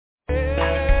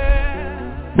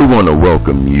We want to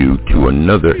welcome you to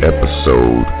another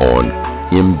episode on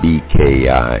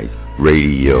MBKI's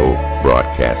Radio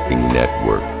Broadcasting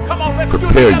Network.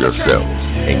 Prepare yourselves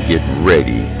and get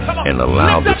ready and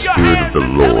allow the Spirit of the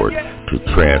Lord to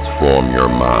transform your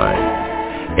mind.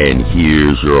 And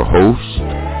here's your host,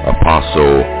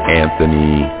 Apostle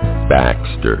Anthony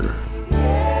Baxter.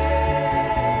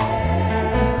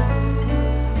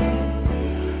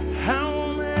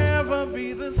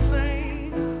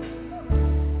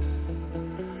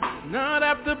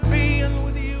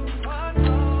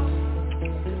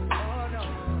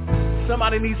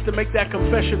 Somebody needs to make that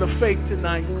confession of faith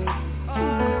tonight.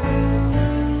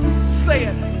 Say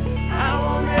it. I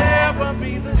will never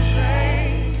be the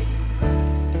same.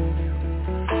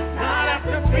 Not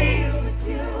after being with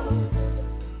you.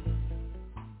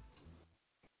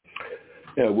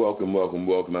 Yeah, welcome. I want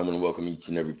to welcome each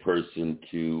and every person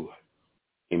to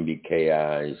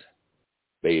MBKI's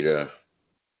Beta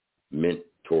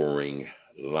Mentoring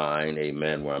Line.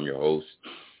 Amen. Where I'm your host,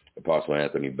 Apostle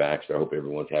Anthony Baxter. I hope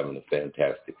everyone's having a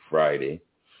fantastic Friday.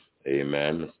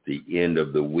 Amen. It's the end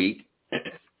of the week.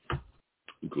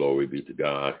 Glory be to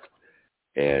God.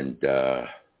 And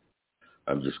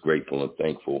I'm just grateful and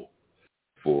thankful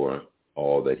for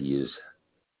all that he is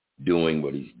doing,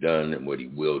 what he's done, and what he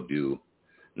will do,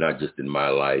 not just in my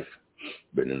life,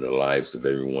 but in the lives of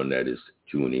everyone that is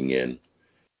tuning in.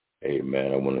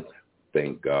 Amen. I want to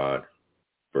thank God,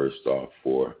 first off,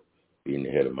 for being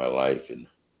the head of my life, and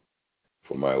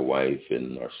for my wife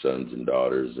and our sons and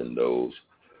daughters and those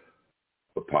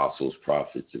apostles,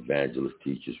 prophets, evangelists,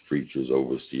 teachers, preachers,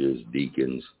 overseers,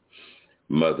 deacons,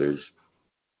 mothers,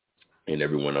 and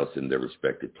everyone else in their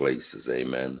respective places.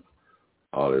 Amen.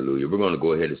 Hallelujah. We're going to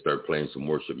go ahead and start playing some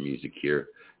worship music here.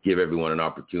 Give everyone an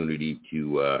opportunity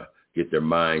to get their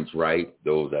minds right.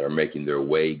 Those that are making their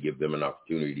way, give them an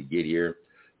opportunity to get here,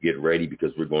 get ready,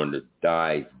 because we're going to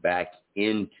dive back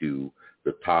into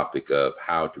the topic of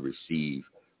how to receive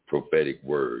prophetic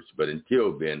words. But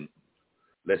until then,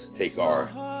 let's take our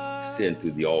sin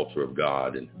to the altar of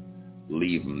God and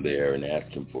leave him there and ask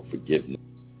him for forgiveness,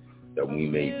 that we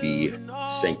may be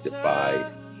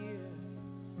sanctified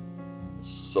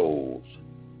souls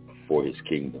for his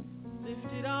kingdom.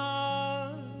 Lifted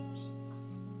arms,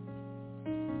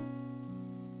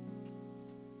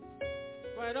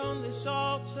 right on this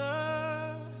altar.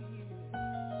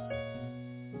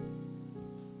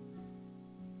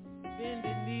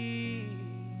 Bended knee,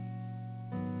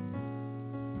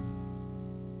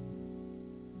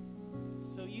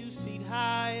 so you seat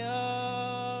high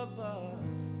above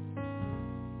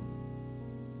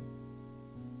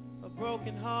a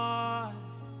broken heart.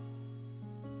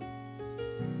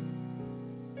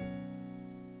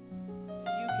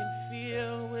 You can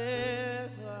feel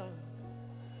with love.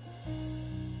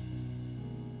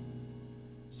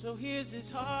 So here's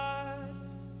his heart.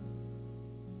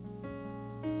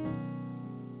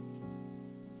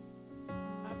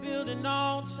 Build an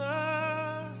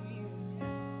altar here.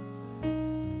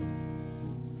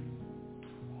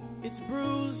 It's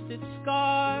bruised, it's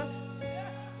scarred.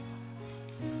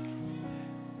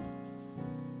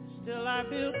 Still I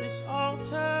built this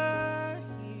altar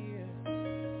here.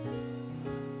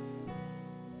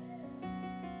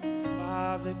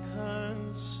 Father,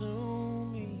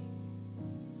 consume me.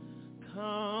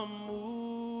 Come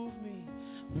move me.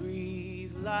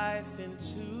 Breathe life into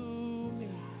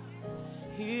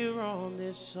here on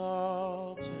this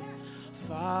altar.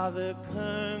 Father,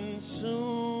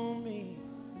 consume me.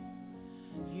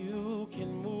 You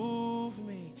can move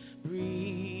me,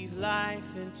 breathe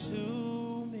life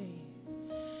into me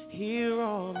here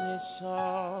on this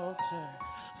altar.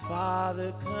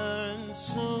 Father,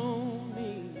 consume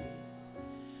me.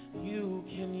 You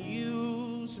can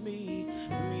use me,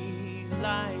 breathe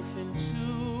life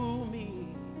into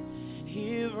me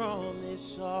here on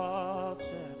this altar.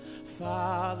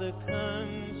 Father,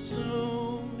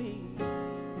 consume me.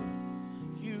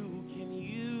 You can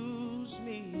use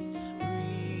me.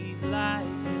 Breathe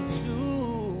life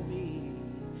into me.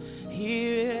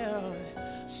 Here.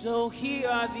 So here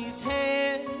are these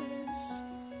hands.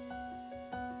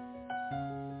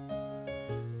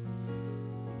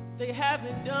 They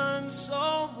haven't done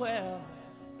so well,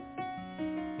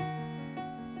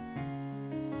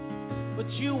 but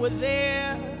you were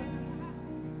there.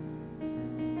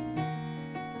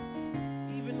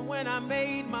 When I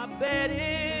made my bed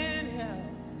in hell.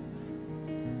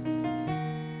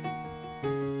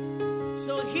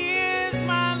 So here's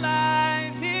my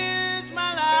life, here's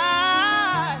my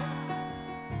life.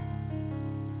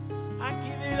 I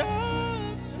give it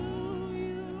all to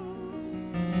you.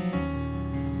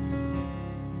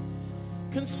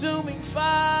 Consuming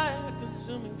fire, consuming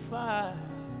consuming fire.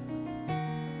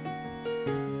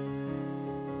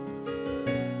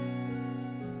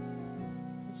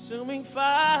 Consuming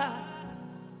fire.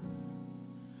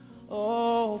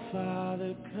 Oh,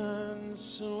 Father,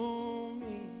 consume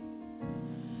me.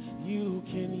 You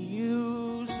can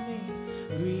use me,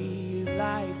 breathe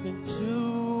life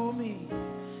into me,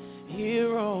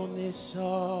 here on this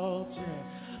altar.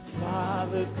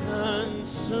 Father,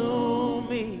 consume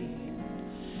me.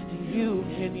 You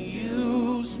can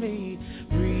use me,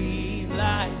 breathe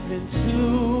life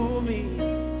into me,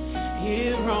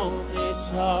 here on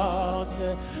this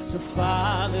altar. So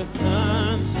Father,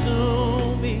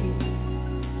 consume me.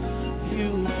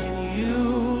 You can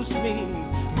use me,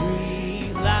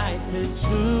 breathe life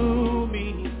into me,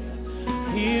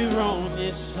 here on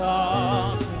this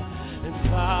altar. And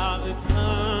Father,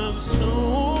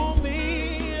 consume me.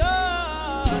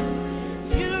 Oh,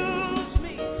 use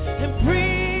me and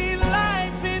breathe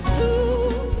life into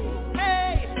me.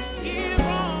 Hey, here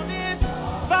on this,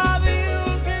 Father, you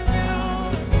can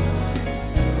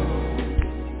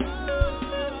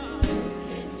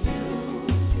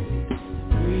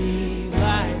breathe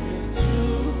life into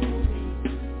me.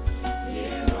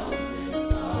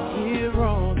 Here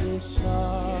on this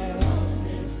altar.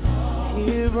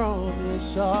 Here on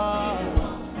this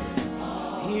altar.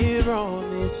 Here on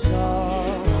this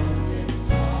altar.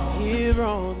 Here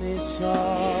on this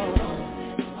altar.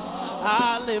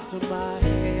 I lift up my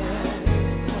hand.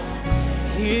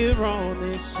 Here on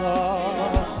this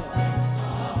altar.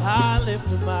 I lift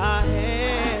up my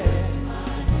hand.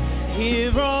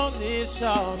 Here on this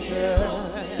altar.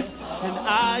 And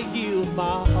I yield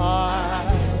my heart.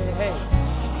 Hey,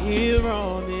 here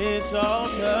on this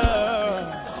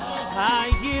altar.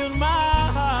 I yield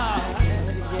my heart,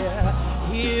 yeah,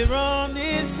 here on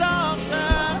this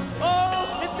altar.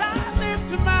 Oh, and I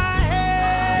lift my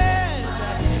hands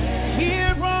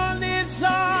here on this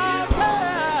altar.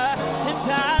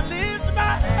 And I lift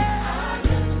my hands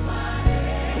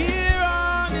here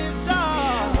on this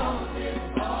altar.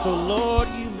 So Lord,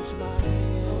 use my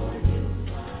hands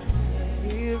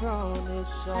here on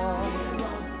this altar.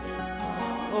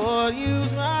 Lord,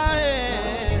 use my hands.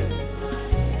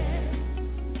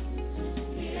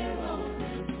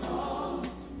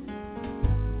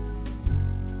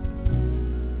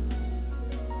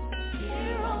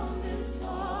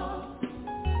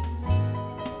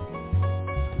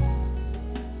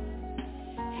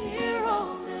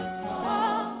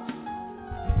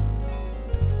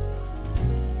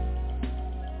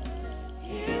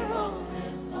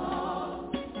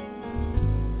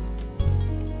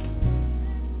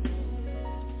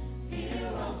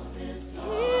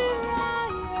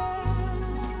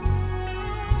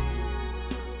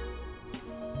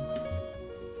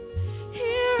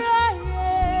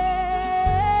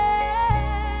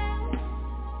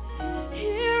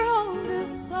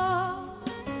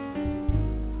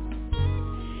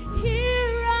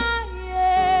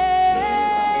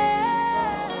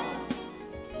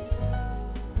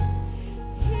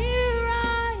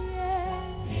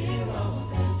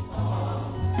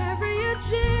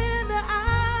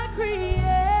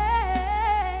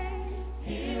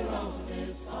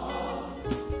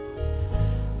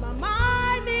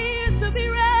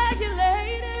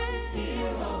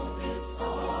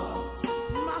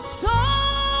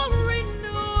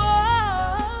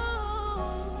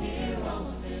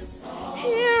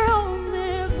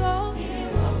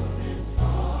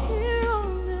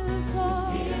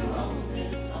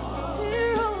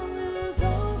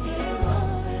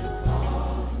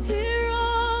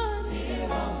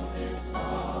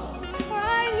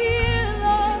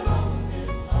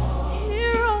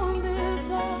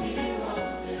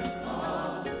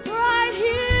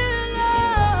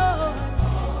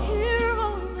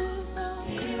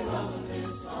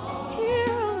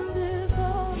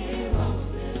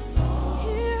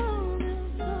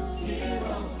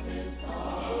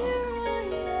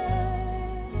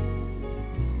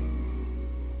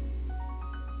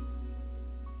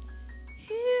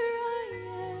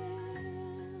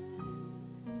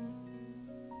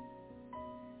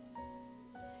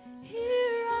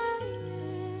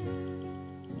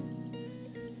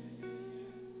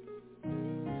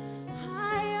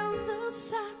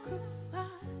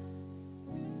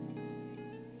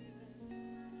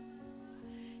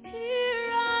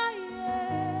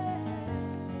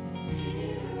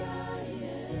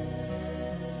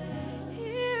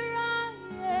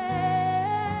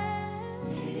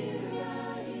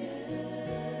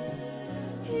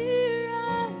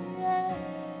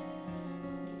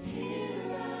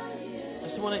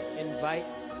 invite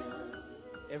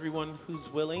everyone who's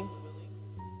willing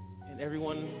and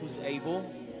everyone who's able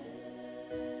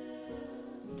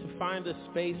to find a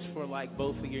space for like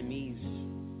both of your knees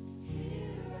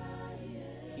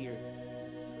here.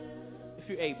 If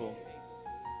you're able,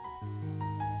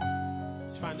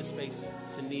 just find a space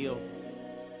to kneel.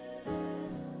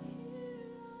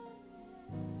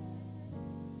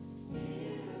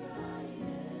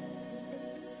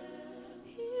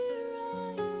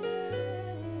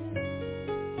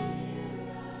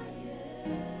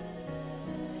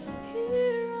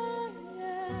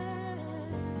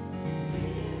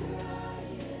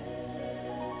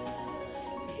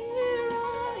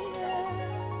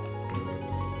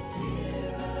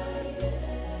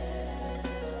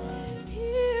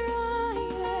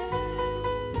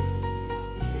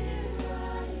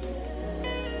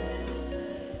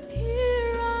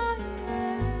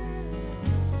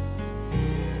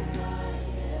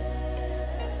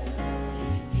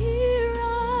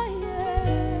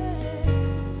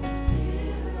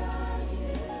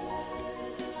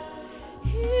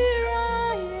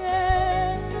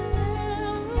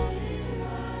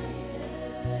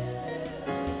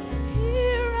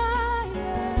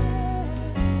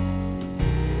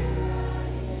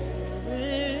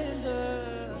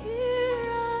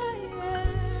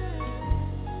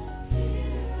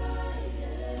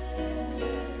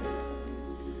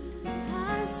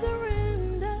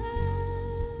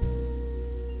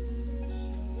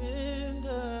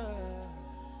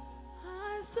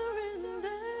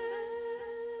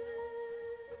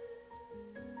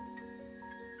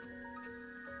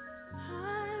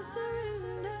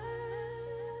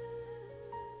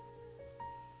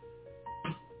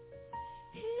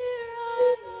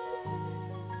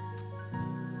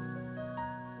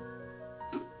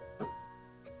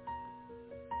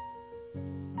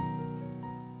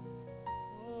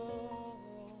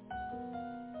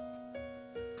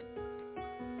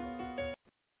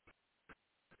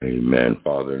 Amen.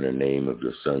 Father, in the name of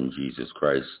your Son, Jesus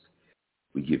Christ,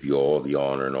 we give you all the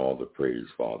honor and all the praise,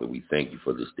 Father. We thank you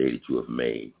for this day that you have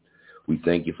made. We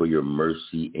thank you for your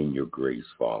mercy and your grace,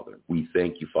 Father. We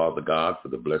thank you, Father God, for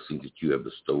the blessings that you have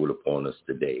bestowed upon us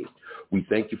today. We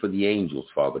thank you for the angels,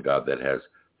 Father God, that has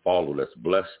followed us,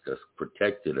 blessed us,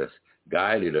 protected us,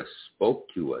 guided us, spoke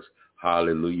to us.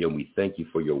 Hallelujah. And we thank you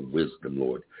for your wisdom,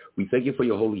 Lord. We thank you for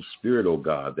your Holy Spirit, oh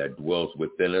God, that dwells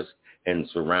within us and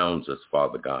surrounds us,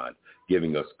 Father God,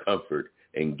 giving us comfort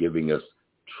and giving us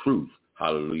truth,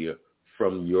 hallelujah,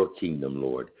 from your kingdom,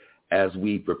 Lord. As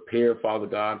we prepare, Father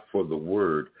God, for the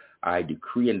word, I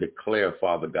decree and declare,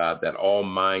 Father God, that all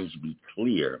minds be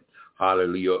clear,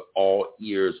 hallelujah, all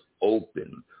ears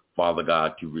open, Father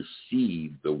God, to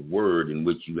receive the word in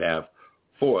which you have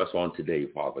for us on today,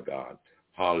 Father God.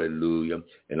 Hallelujah.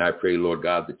 And I pray, Lord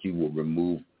God, that you will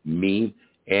remove me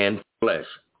and flesh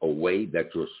away,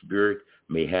 that your spirit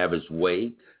may have its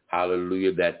way.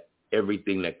 Hallelujah. That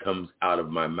everything that comes out of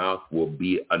my mouth will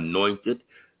be anointed,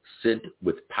 sent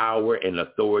with power and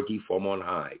authority from on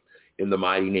high. In the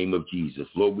mighty name of Jesus.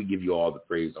 Lord, we give you all the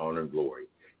praise, honor, and glory.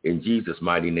 In Jesus'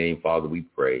 mighty name, Father, we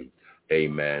pray.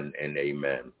 Amen and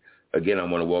amen. Again, I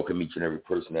want to welcome each and every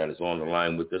person that is on the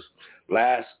line with us.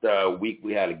 Last week,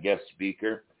 we had a guest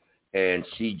speaker, and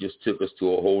she just took us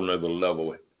to a whole nother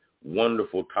level.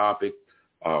 Wonderful topic,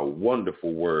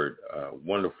 wonderful word,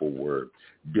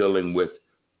 dealing with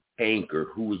anchor.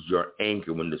 Who is your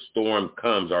anchor? When the storm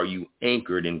comes, are you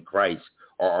anchored in Christ,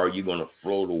 or are you going to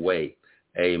float away?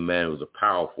 Amen. It was a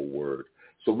powerful word.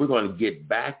 So we're going to get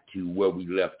back to where we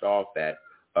left off at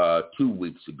 2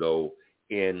 weeks ago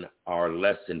in our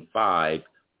lesson 5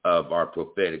 of our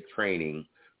prophetic training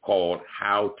called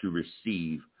How to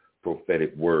Receive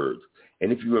Prophetic Words.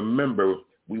 And if you remember,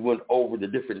 we went over the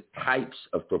different types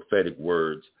of prophetic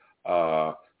words.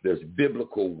 There's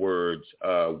biblical words,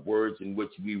 words in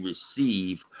which we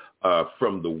receive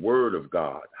from the word of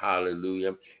God.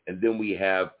 Hallelujah. And then we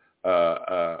have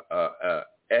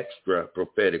extra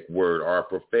prophetic word, or a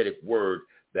prophetic word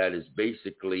that is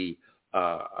basically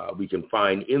we can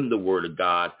find in the word of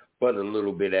God, but a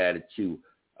little bit added to.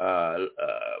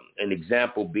 An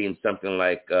example being something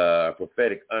like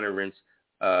prophetic utterance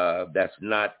that's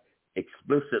not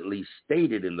explicitly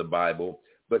stated in the Bible,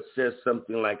 but says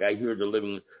something like, I hear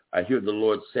the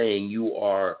Lord saying you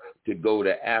are to go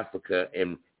to Africa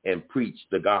and preach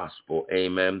the gospel.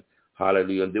 Amen.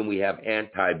 Hallelujah. And then we have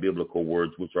anti-biblical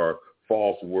words, which are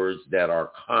false words that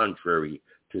are contrary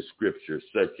to Scripture,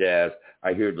 such as,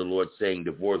 I hear the Lord saying,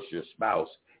 divorce your spouse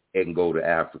and go to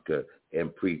Africa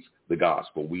and preach the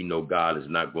gospel. We know God is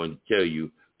not going to tell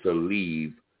you to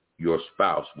leave your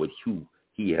spouse with who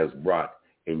he has brought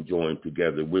and joined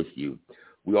together with you.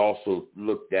 We also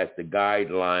looked at the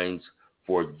guidelines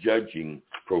for judging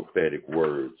prophetic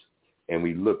words. and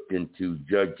we looked into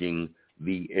judging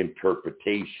the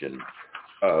interpretation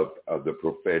of the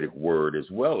prophetic word, as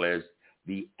well as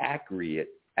the accurate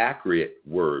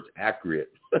words,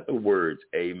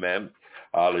 amen,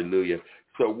 hallelujah.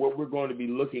 So what we're going to be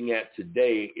looking at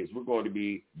today is we're going to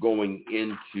be going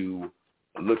into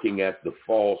looking at the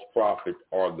false prophets,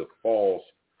 or the false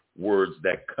words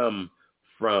that come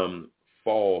from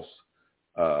false,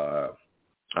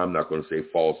 I'm not going to say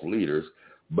false leaders,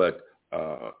 but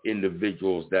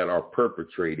individuals that are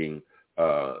perpetrating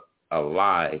a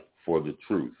lie for the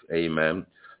truth. Amen.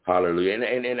 Hallelujah.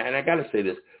 And I got to say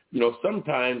this,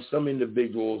 sometimes some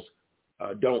individuals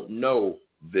don't know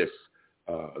this.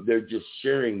 They're just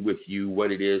sharing with you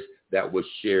what it is that was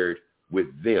shared with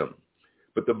them.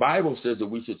 But the Bible says that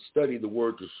we should study the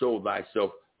word to show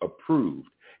thyself approved.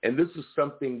 And this is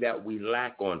something that we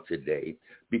lack on today,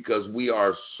 because we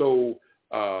are so,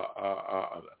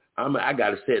 I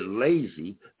got to say it,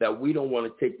 lazy, that we don't want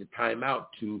to take the time out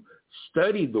to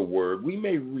study the word. We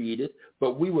may read it,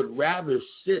 but we would rather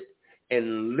sit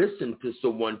and listen to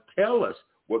someone tell us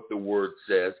what the word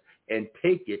says and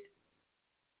take it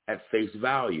at face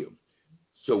value.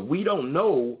 So we don't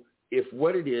know if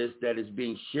what it is that is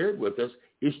being shared with us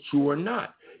is true or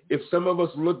not. If some of us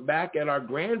look back at our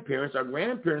grandparents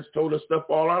told us stuff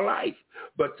all our life.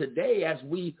 But today, as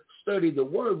we study the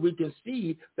word, we can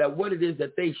see that what it is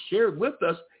that they shared with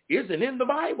us isn't in the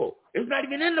Bible. It's not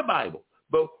even in the Bible.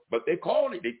 But they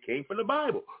called it. It came from the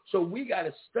Bible. So we got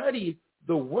to study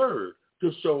the word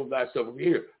to show thyself.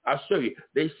 Here, I'll show you.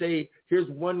 They say, here's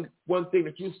one thing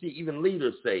that you see even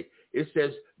leaders say. It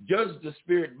says, judge the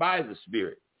spirit by the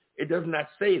spirit. It does not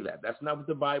say that. That's not what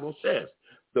the Bible says.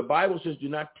 The Bible says, do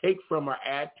not take from or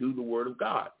add to the word of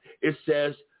God. It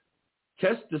says,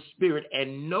 test the spirit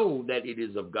and know that it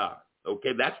is of God.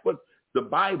 Okay, that's what the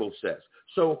Bible says.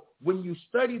 So when you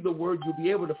study the word, you'll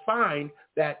be able to find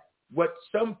that what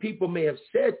some people may have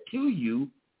said to you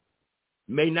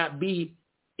may not be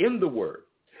in the word.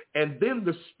 And then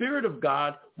the Spirit of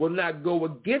God will not go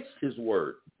against his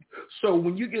word. So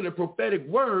when you get a prophetic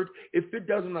word, if it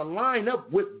doesn't align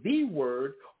up with the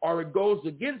word, or it goes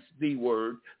against the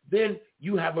word, then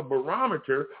you have a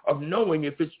barometer of knowing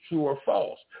if it's true or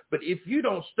false. But if you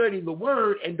don't study the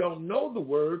word and don't know the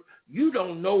word, you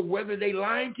don't know whether they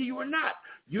lying to you or not.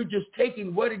 You're just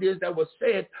taking what it is that was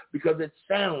said because it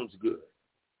sounds good.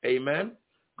 Amen.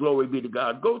 Glory be to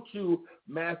God. Go to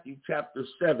Matthew chapter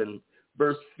 7,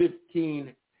 verse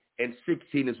 15 and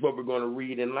 16 is what we're going to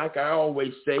read. And like I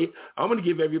always say, I'm going to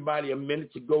give everybody a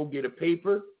minute to go get a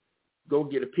paper, go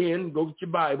get a pen, go get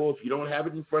your Bible. If you don't have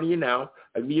it in front of you now,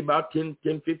 I'll give you about 10,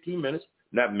 15 minutes,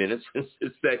 not minutes,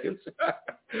 it's seconds.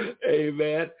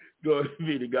 Amen. Glory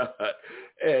be to God.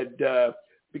 And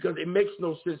because it makes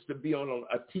no sense to be on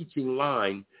a teaching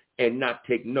line and not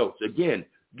take notes. Again,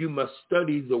 you must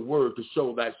study the word to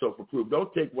show thyself approved.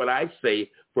 Don't take what I say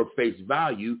for face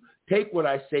value. Take what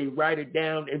I say, write it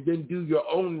down, and then do your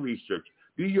own research.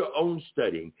 Do your own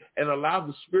studying and allow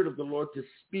the Spirit of the Lord to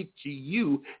speak to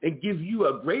you and give you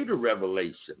a greater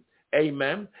revelation.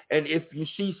 Amen. And if you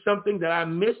see something that I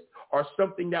missed or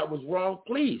something that was wrong,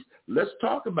 please, let's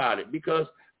talk about it, because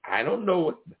I don't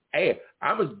know. I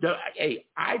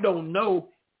don't know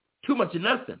too much of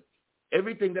nothing.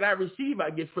 Everything that I receive, I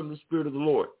get from the Spirit of the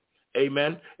Lord.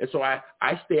 Amen. And so I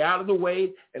stay out of the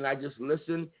way and I just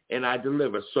listen and I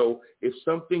deliver. So if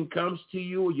something comes to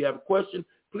you or you have a question,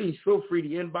 please feel free to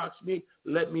inbox me.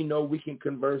 Let me know. We can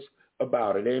converse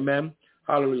about it. Amen.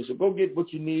 Hallelujah. So go get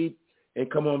what you need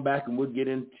and come on back and we'll get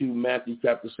into Matthew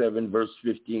chapter 7, verse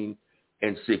 15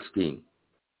 and 16.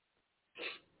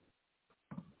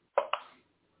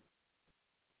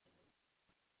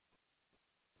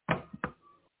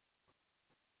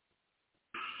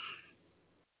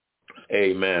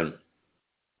 Amen.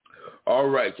 All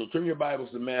right, so turn your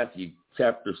Bibles to Matthew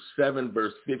chapter 7,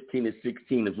 verse 15 and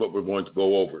 16 is what we're going to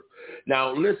go over.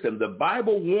 Now, listen, the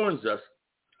Bible warns us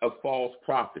of false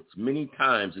prophets many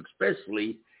times,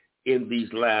 especially in these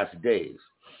last days.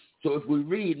 So if we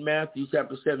read Matthew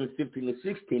chapter 7, 15 and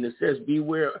 16, it says,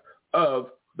 beware of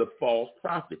the false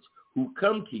prophets who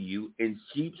come to you in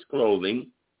sheep's clothing,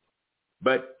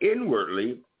 but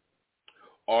inwardly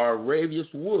are ravenous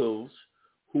wolves,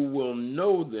 who will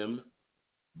know them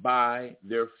by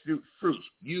their fruits.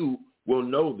 You will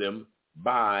know them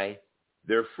by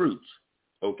their fruits.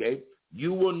 Okay?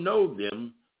 You will know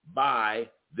them by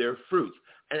their fruits.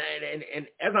 And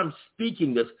as I'm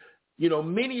speaking this,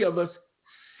 many of us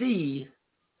see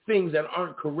things that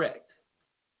aren't correct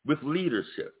with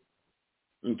leadership.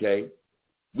 Okay?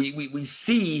 We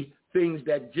see things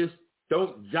that just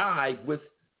don't jive with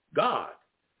God.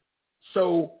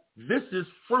 So this is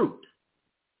fruit.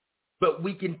 but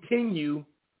we continue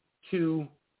to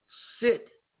sit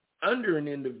under an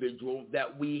individual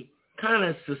that we kind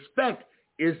of suspect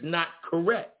is not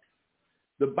correct.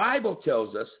 The Bible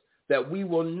tells us that we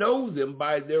will know them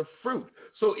by their fruit.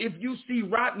 So if you see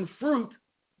rotten fruit,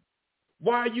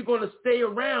 why are you going to stay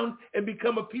around and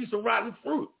become a piece of rotten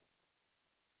fruit?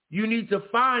 You need to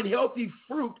find healthy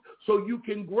fruit so you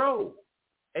can grow.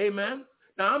 Amen.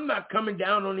 Now, I'm not coming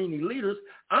down on any leaders.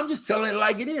 I'm just telling it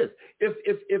like it is.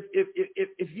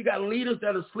 If you got leaders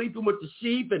that are sleeping with the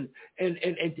sheep and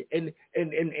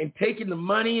taking the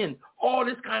money and all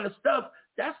this kind of stuff,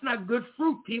 that's not good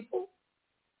fruit, people.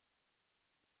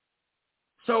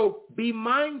 So be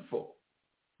mindful.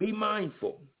 Be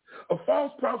mindful. A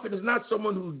false prophet is not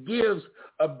someone who gives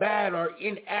a bad or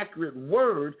inaccurate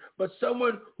word, but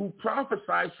someone who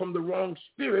prophesies from the wrong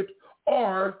spirit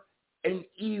or an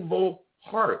evil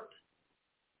heart.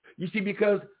 You see,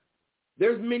 because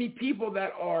there's many people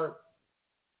that are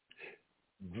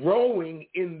growing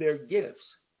in their gifts.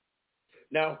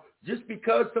 Now, just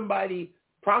because somebody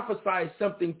prophesies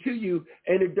something to you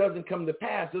and it doesn't come to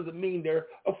pass doesn't mean they're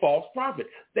a false prophet.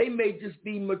 They may just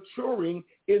be maturing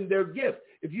in their gift.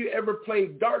 If you ever play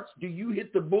darts, do you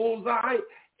hit the bullseye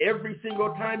every single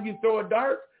time you throw a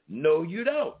dart? No, you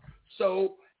don't.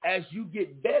 So as you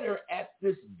get better at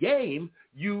this game,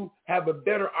 you have a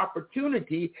better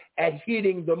opportunity at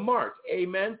hitting the mark.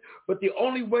 Amen. But the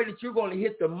only way that you're going to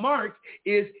hit the mark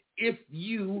is if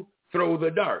you throw the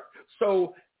dart.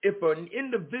 So if an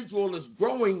individual is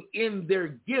growing in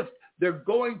their gift, they're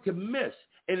going to miss.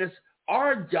 And it's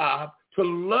our job to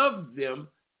love them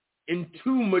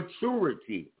into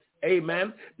maturity.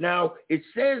 Amen. Now, it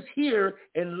says here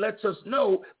and lets us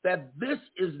know that this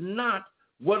is not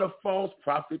what a false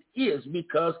prophet is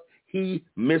because he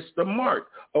missed the mark.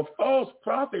 A false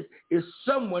prophet is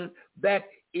someone that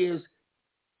is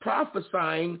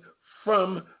prophesying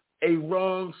from a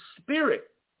wrong spirit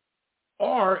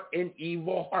or an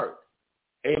evil heart.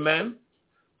 Amen.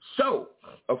 So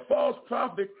a false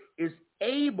prophet is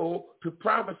able to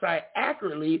prophesy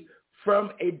accurately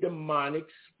from a demonic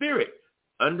spirit.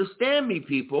 Understand me,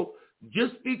 people.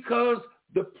 Just because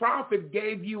the prophet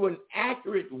gave you an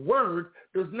accurate word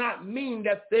does not mean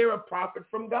that they're a prophet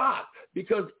from God,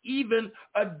 because even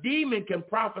a demon can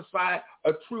prophesy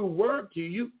a true word to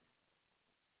you.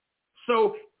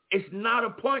 So it's not a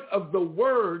point of the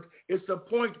word, it's a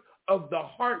point of the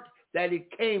heart that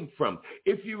it came from.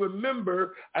 If you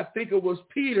remember, I think it was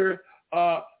Peter,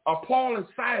 Paul and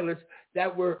Silas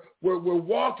that were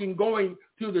walking, going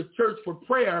to the church for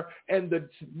prayer, and the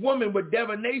woman with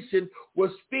divination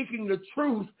was speaking the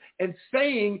truth and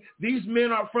saying, these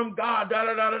men are from God, da,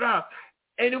 da, da, da, da.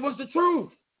 And it was the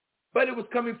truth, but it was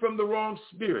coming from the wrong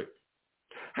spirit.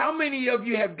 How many of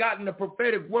you have gotten a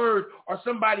prophetic word or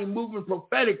somebody moving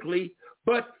prophetically,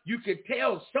 but you can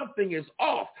tell something is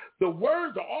off? The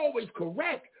words are always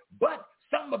correct, but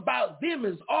something about them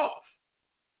is off.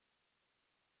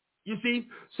 You see,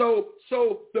 so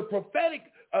the prophetic,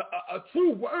 a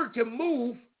true word can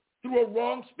move through a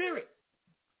wrong spirit.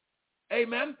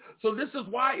 Amen. So this is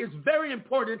why it's very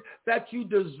important that you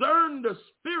discern the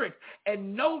spirit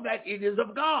and know that it is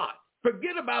of God.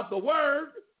 Forget about the word,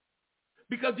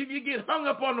 because if you get hung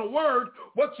up on the word,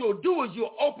 what you'll do is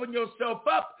you'll open yourself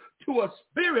up to a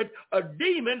spirit, a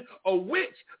demon, a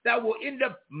witch that will end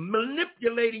up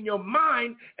manipulating your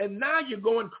mind, and now you're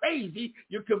going crazy,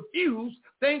 you're confused,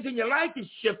 things in your life is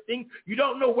shifting, you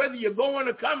don't know whether you're going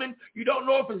or coming, you don't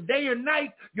know if it's day or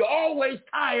night, you're always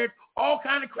tired, all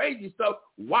kind of crazy stuff.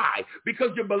 Why? Because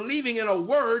you're believing in a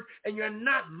word and you're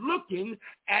not looking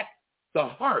at the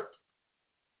heart.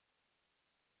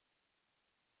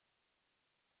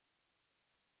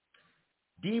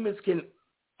 Demons can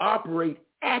operate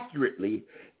accurately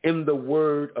in the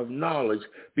word of knowledge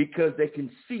because they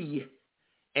can see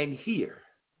and hear.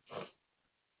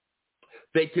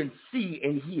 They can see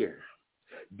and hear.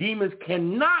 Demons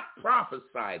cannot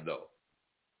prophesy, though.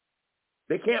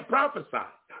 They can't prophesy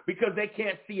because they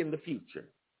can't see in the future.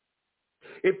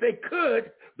 If they could,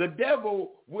 the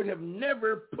devil would have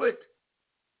never put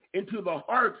into the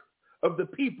heart of the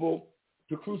people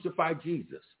to crucify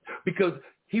Jesus, because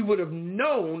he would have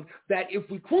known that if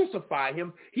we crucify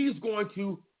him, he's going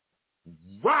to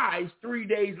rise 3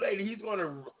 days later. He's going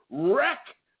to wreck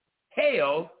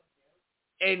hell.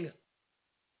 And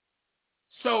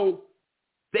so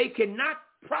they cannot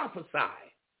prophesy.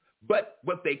 But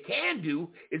what they can do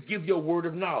is give you a word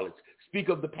of knowledge. Speak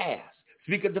of the past.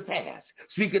 Speak of the past.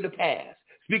 Speak of the past.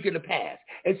 Speak of the past.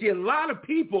 And see, a lot of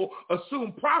people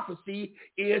assume prophecy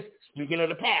is speaking of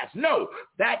the past. No,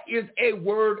 that is a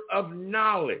word of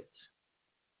knowledge.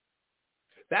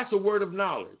 That's a word of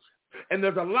knowledge. And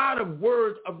there's a lot of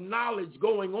words of knowledge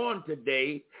going on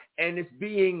today, and it's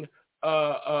being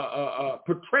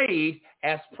portrayed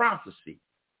as prophecy.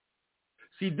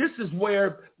 See, this is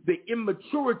where the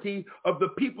immaturity of the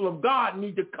people of God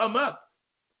need to come up,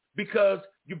 because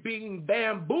you're being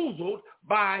bamboozled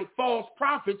by false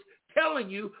prophets telling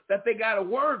you that they got a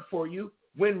word for you,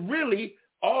 when really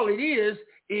all it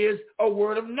is a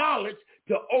word of knowledge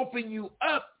to open you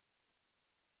up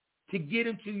to get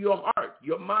into your heart,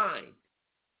 your mind.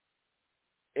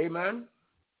 Amen.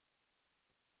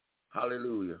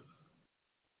 Hallelujah.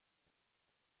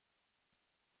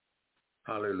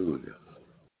 Hallelujah.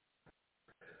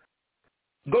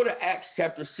 Go to Acts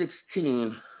chapter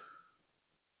 16,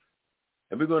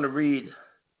 and we're going to read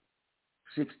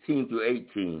 16 through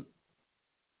 18.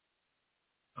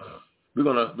 We're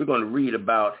going to read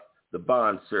about the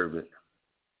bondservant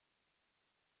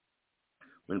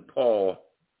when Paul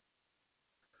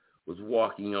was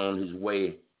walking on his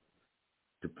way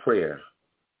to prayer.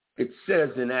 It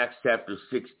says in Acts chapter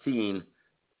 16,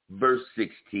 verse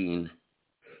 16,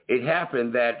 it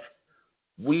happened that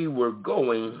we were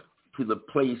going to the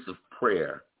place of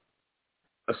prayer.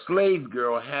 A slave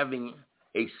girl having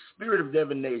a spirit of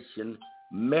divination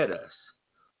met us,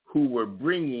 who were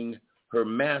bringing her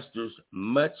masters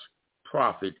much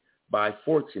profit by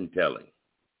fortune telling.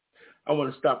 I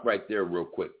want to stop right there real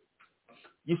quick.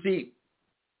 You see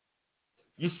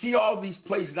all these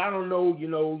places. I don't know,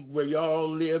 where y'all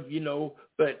live,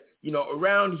 but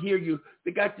around here,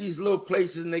 they got these little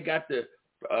places, and they got the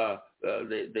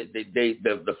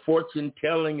fortune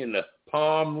telling and the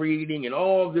palm reading and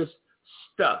all this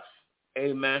stuff.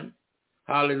 Amen.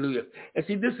 Hallelujah. And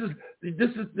see,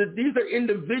 these are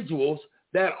individuals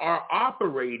that are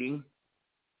operating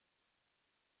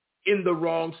in the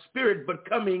wrong spirit, but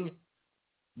coming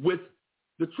with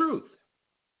the truth.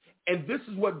 And this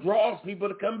is what draws people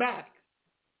to come back.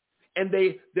 And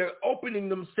they're opening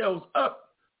themselves up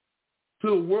to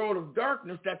a world of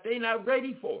darkness that they're not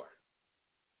ready for.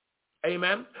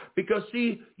 Amen? Because,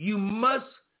 see, you must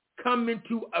come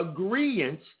into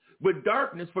agreement with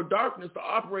darkness for darkness to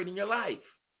operate in your life.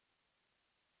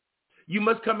 You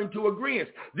must come into agreement.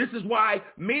 This is why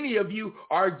many of you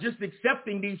are just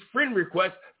accepting these friend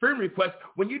requests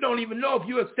when you don't even know if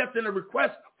you're accepting a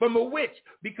request from a witch.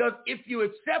 Because if you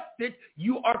accept it,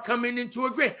 you are coming into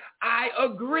agreement. I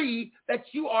agree that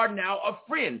you are now a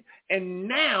friend. And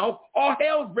now all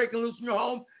hell's breaking loose in your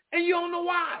home, and you don't know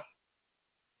why.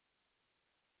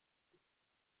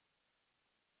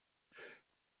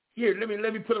 Here,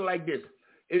 let me put it like this.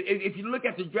 If you look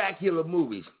at the Dracula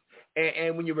movies,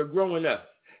 and when you were growing up,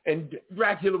 and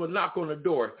Dracula would knock on the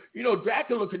door,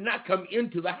 Dracula could not come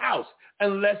into the house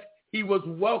unless he was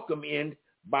welcomed in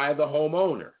by the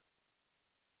homeowner.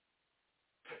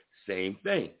 Same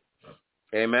thing.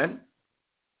 Amen?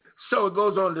 So it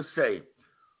goes on to say,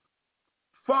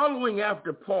 following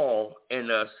after Paul and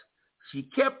us, she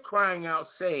kept crying out,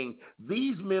 saying,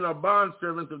 these men are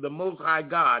bondservants of the Most High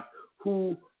God,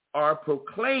 who are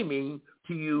proclaiming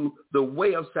to you the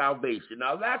way of salvation.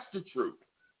 Now that's the truth.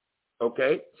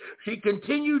 Okay? She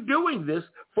continued doing this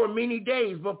for many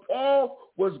days, but Paul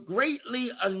was greatly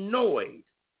annoyed.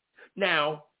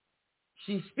 Now,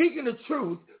 she's speaking the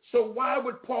truth, so why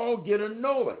would Paul get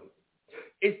annoyed?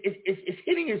 It's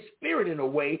hitting his spirit in a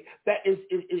way that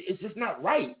it's just not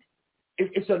right.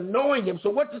 It's annoying him. So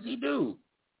what does he do?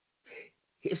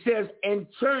 It says, and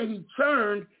he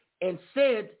turned and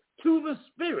said to the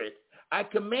spirit, I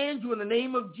command you in the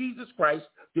name of Jesus Christ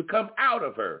to come out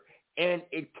of her. And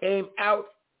it came out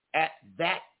at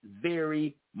that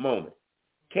very moment.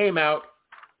 Came out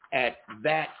at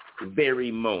that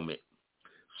very moment.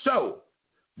 So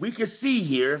we can see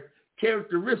here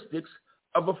characteristics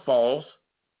of a false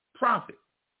prophet.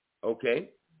 Okay?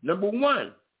 Number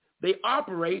one, they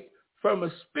operate from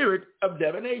a spirit of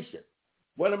divination.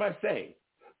 What am I saying?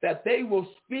 That they will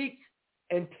speak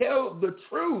and tell the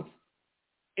truth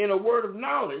in a word of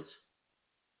knowledge,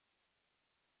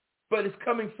 but it's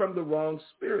coming from the wrong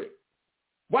spirit.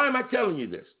 Why am I telling you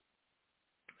this?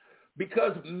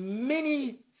 Because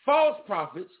many false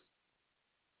prophets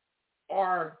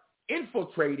are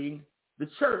infiltrating the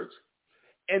church,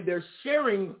 and they're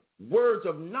sharing words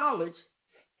of knowledge,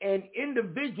 and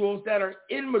individuals that are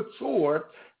immature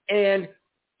and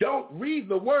don't read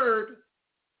the word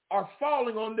are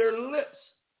falling on their lips,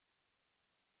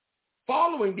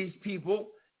 following these people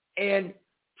and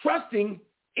trusting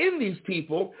in these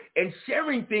people and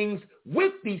sharing things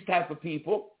with these type of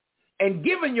people and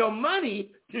giving your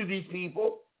money to these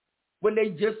people when they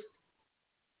just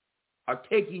are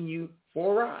taking you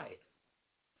for a ride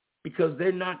because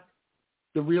they're not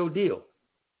the real deal.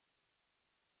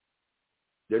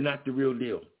 They're not the real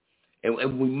deal.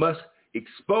 And we must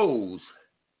expose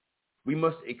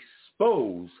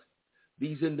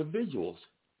these individuals.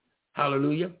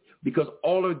 Hallelujah. Because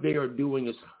all they are doing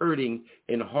is hurting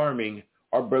and harming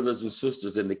our brothers and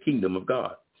sisters in the kingdom of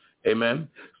God. Amen.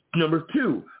 Number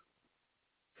 2,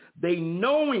 they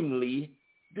knowingly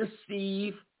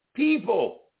deceive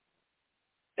people.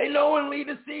 They knowingly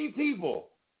deceive people.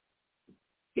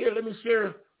 Here, let me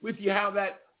share with you how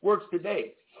that works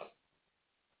today.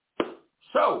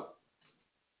 So,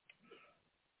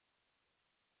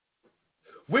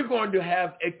 we're going to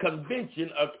have a convention,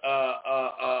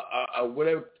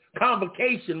 whatever,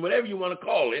 convocation, whatever you want to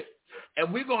call it,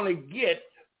 and we're going to get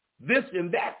this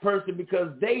and that person because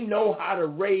they know how to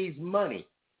raise money.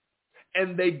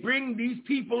 And they bring these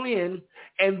people in,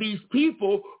 and these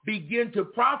people begin to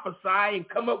prophesy and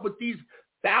come up with these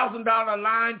 $1,000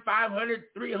 line, $500,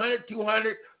 $300,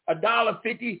 $200,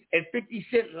 $1.50, and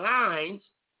 50-cent lines.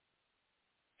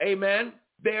 Amen.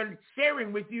 They're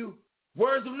sharing with you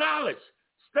words of knowledge,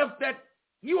 stuff that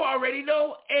you already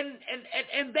know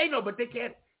and they know, but they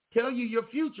can't tell you your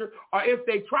future, or if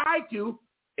they try to,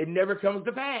 it never comes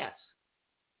to pass.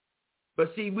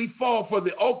 But see, we fall for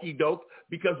the okie doke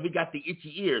because we got the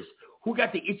itchy ears. Who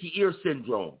got the itchy ear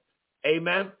syndrome?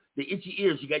 Amen. The itchy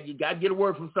ears. You got to get a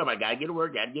word from somebody. Got to get a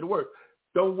word.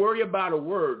 Don't worry about a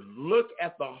word. Look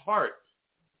at the heart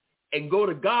and go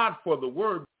to God for the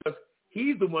word, because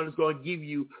he's the one that's going to give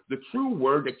you the true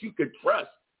word that you can trust.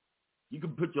 You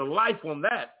can put your life on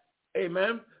that.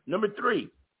 Amen. Number 3,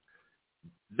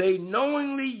 they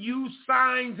knowingly use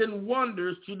signs and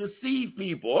wonders to deceive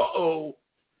people. Uh-oh.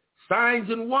 Signs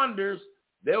and wonders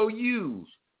they'll use.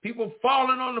 People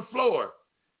falling on the floor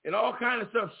and all kind of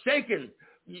stuff, shaking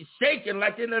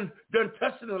like they done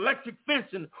touched an electric fence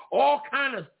and all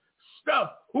kind of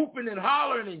stuff, hooping and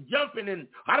hollering and jumping and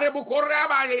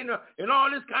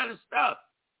all this kind of stuff.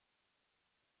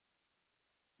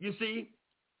 You see,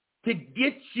 to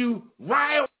get you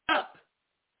riled up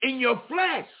in your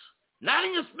flesh, not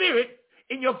in your spirit,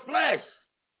 in your flesh.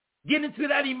 Get into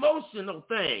that emotional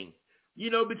thing.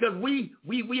 Because we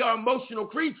are emotional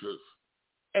creatures.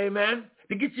 Amen.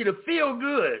 To get you to feel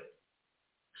good.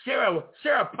 Share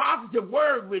a positive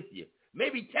word with you.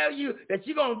 Maybe tell you that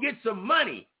you're going to get some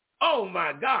money. Oh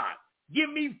my God.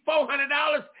 Give me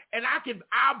 $400 and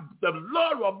the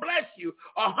Lord will bless you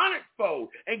 100-fold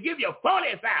and give you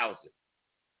 40,000.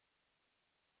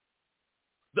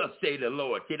 Thus say the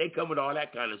Lord. See, they come with all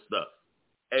that kind of stuff.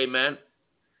 Amen.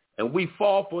 And we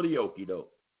fall for the okie doke.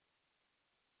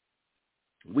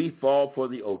 We fall for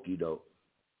the okie doke.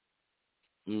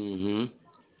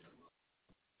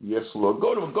 Yes, Lord.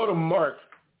 Go to Mark.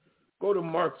 Go to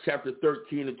Mark chapter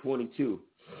 13 and 22.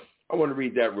 I want to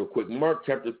read that real quick. Mark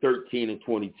chapter 13 and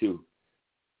 22.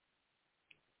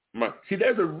 See,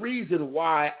 there's a reason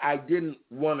why I didn't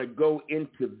want to go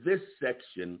into this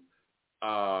section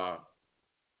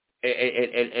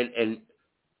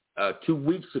 2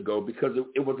 weeks ago, because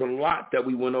it was a lot that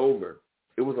we went over.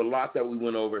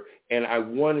 And I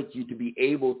wanted you to be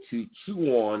able to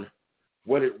chew on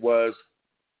what it was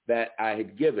that I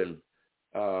had given,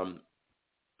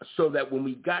 so that when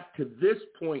we got to this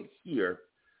point here,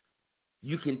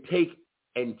 you can take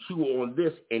and chew on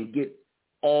this and get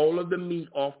all of the meat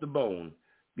off the bone,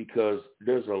 because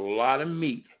there's a lot of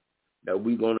meat that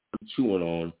we're going to be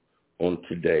chewing on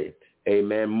today.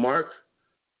 Amen. Mark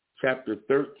chapter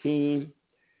 13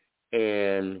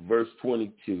 and verse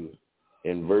 22.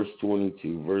 In verse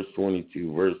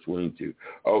 22.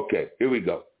 Okay, here we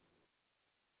go.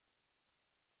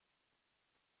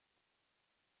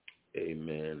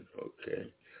 Amen.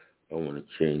 Okay. I want to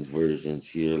change versions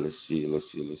here. Let's see.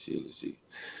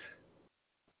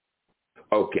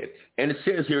 Okay. And it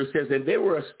says, and they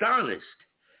were astonished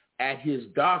at his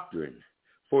doctrine,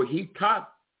 for he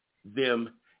taught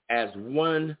them as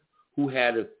one who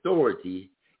had authority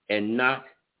and not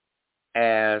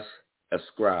as a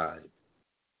scribe.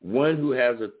 One who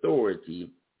has authority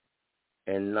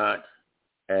and not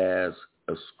as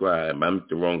a scribe. I'm at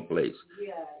the wrong place.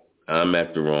 Yeah. I'm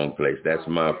at the wrong place. That's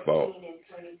my fault.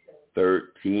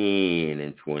 13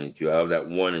 and 22. I was at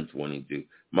 1 and 22.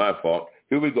 My fault.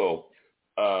 Here we go.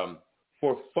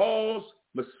 For false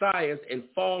messiahs and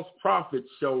false prophets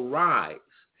shall rise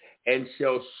and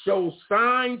shall show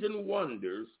signs and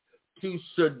wonders to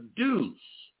seduce,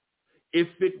 if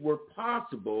it were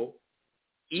possible,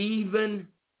 even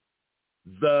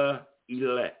the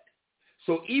elect.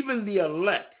 So even the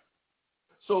elect.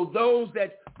 So those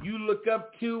that you look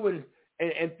up to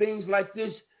and things like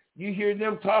this, You hear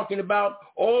them talking about,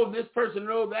 oh, this person,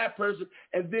 oh, that person,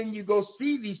 and then you go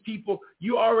see these people.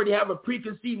 You already have a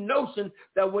preconceived notion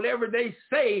that whatever they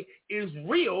say is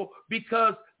real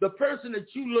because the person that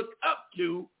you look up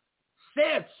to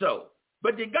said so.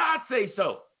 But did God say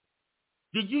so?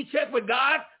 Did you check with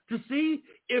God to see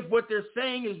if what they're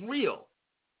saying is real?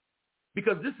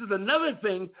 Because this is another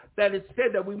thing that is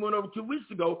said that we went over 2 weeks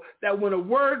ago, that when a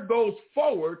word goes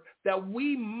forward, that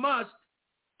we must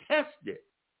test it.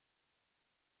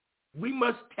 We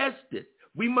must test it.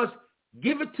 We must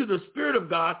give it to the Spirit of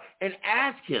God and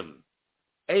ask him.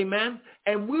 Amen?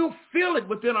 And we'll feel it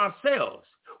within ourselves.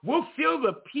 We'll feel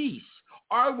the peace,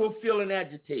 or we'll feel an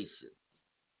agitation.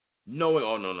 Knowing,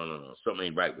 oh, no. Something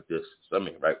ain't right with this.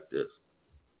 Something ain't right with this.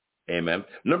 Amen.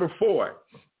 Number 4.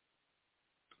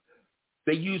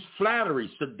 They use flattery,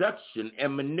 seduction,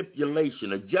 and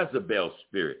manipulation, a Jezebel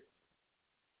spirit.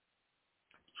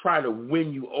 Try to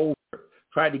win you over.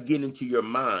 Try to get into your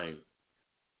mind.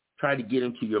 Try to get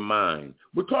into your mind.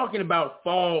 We're talking about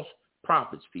false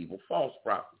prophets, people, false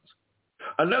prophets.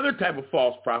 Another type of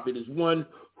false prophet is one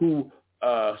who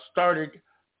started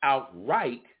out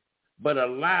right, but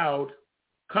allowed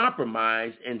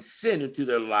compromise and sin into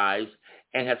their lives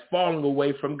and has fallen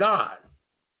away from God.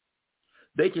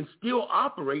 They can still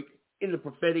operate in the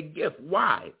prophetic gift.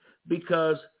 Why?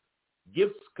 Because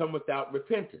gifts come without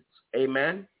repentance.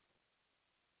 Amen?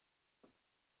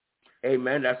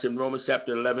 Amen. That's in Romans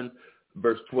chapter 11,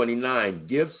 verse 29.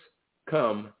 Gifts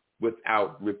come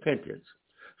without repentance.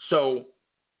 So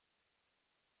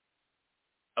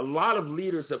a lot of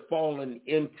leaders have fallen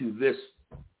into this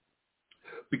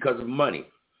because of money.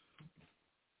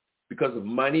 Because of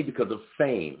money, because of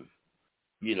fame.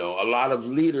 You know, a lot of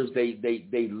leaders,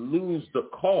 they lose the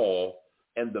call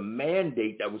and the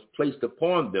mandate that was placed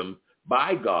upon them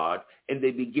by God, and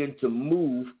they begin to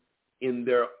move in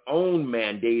their own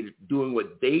mandate, doing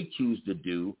what they choose to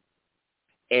do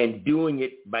and doing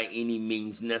it by any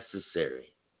means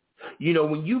necessary. You know,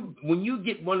 when you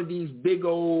get one of these big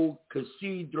old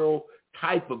cathedral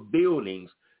type of buildings,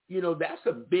 you know, that's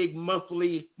a big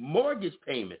monthly mortgage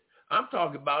payment. I'm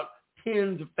talking about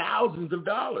tens of thousands of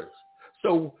dollars.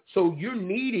 So you're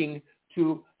needing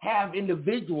to have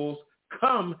individuals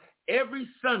come every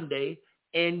Sunday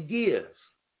and give.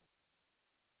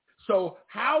 So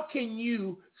how can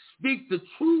you speak the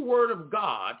true word of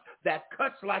God that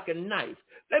cuts like a knife?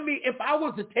 If I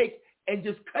was to take and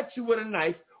just cut you with a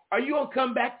knife, are you going to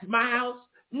come back to my house?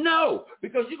 No,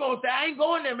 because you're going to say, I ain't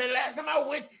going there, man. Last time I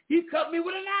went, he cut me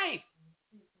with a knife.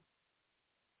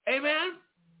 Amen?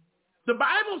 The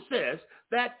Bible says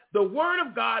that the word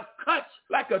of God cuts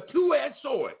like a two-edged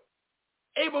sword,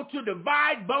 able to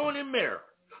divide bone and marrow.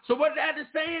 So what that is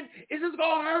saying is it's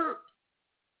going to hurt.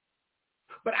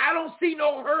 But I don't see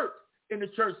no hurt in the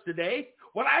church today.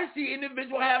 What I see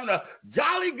individuals having a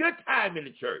jolly good time in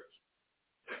the church.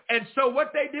 And so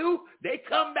what they do, they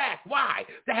come back. Why?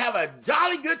 To have a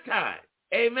jolly good time.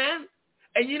 Amen?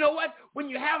 And you know what? When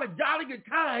you have a jolly good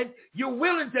time, you're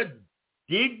willing to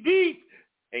dig deep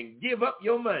and give up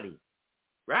your money.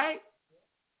 Right?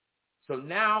 So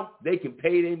now they can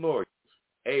pay their mortgage.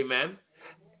 Amen?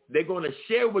 They're going to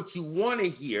share what you want to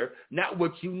hear, not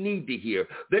what you need to hear.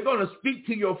 They're going to speak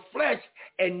to your flesh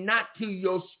and not to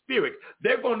your spirit.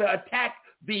 They're going to attack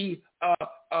the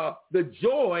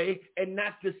joy and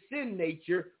not the sin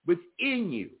nature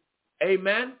within you.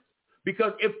 Amen?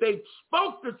 Because if they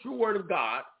spoke the true word of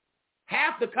God,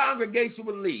 half the congregation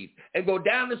would leave and go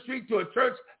down the street to a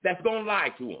church that's going to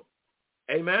lie to them.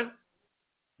 Amen?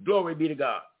 Glory be to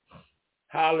God.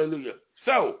 Hallelujah.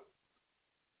 So,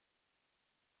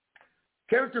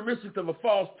 characteristics of a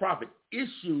false prophet,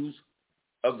 issues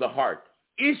of the heart.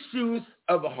 Issues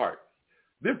of the heart.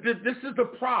 This is the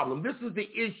problem. This is the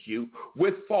issue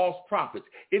with false prophets.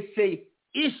 It's a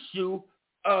issue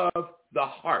of the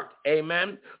heart.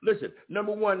 Amen. Listen,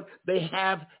 number one, they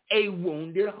have a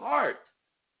wounded heart.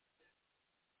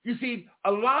 You see,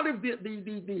 a lot of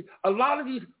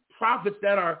these prophets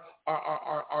that are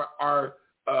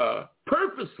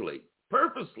purposely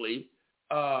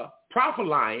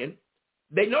prophesying,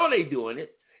 they know they're doing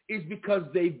it, is because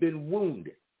they've been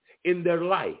wounded in their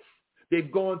life. They've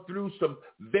gone through some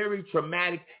very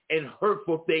traumatic and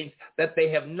hurtful things that they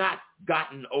have not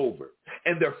gotten over.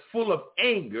 And they're full of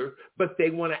anger, but they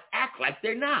want to act like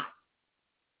they're not.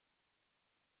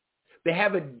 They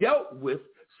haven't dealt with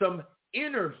some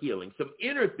inner healing, some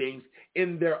inner things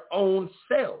in their own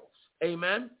selves.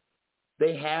 Amen?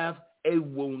 They have a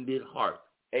wounded heart.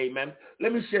 Amen?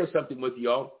 Let me share something with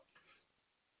y'all.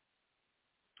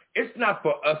 It's not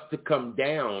for us to come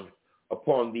down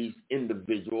upon these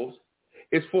individuals.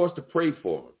 It's for us to pray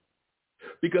for them.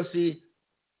 Because, see,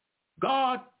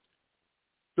 God,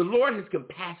 the Lord has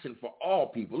compassion for all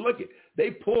people. Look at,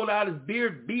 they pulled out his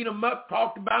beard, beat him up,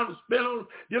 talked about him, spit on him,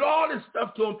 did all this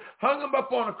stuff to him, hung him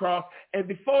up on a cross, and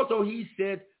before so he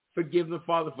said, forgive them,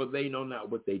 Father, for they know not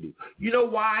what they do. You know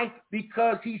why?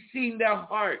 Because he's seen their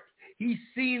heart. He's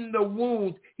seen the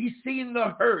wounds. He's seen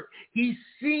the hurt. He's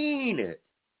seen it.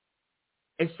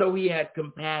 And so he had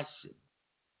compassion.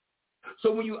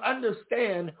 So when you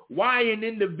understand why an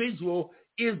individual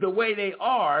is the way they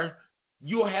are,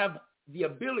 you'll have the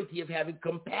ability of having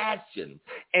compassion.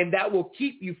 And that will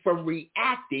keep you from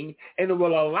reacting, and it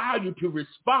will allow you to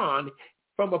respond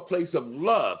from a place of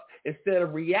love instead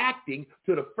of reacting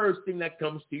to the first thing that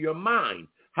comes to your mind.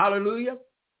 Hallelujah.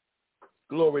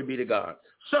 Glory be to God.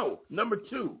 So, number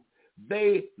 2,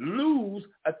 they lose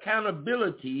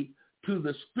accountability to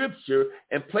the scripture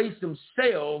and place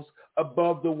themselves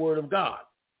above the word of God.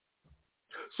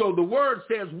 So the word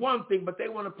says one thing, but they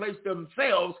want to place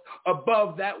themselves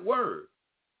above that word.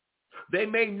 They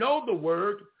may know the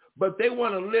word, but they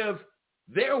want to live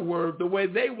their word the way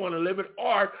they want to live it,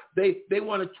 or they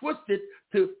want to twist it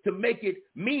to make it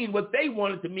mean what they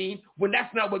want it to mean when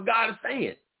that's not what God is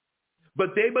saying.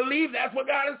 But they believe that's what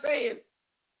God is saying.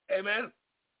 Amen.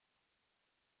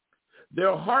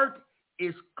 Their heart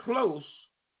is close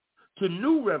to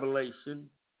new revelation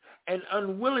and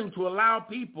unwilling to allow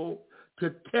people to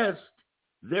test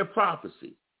their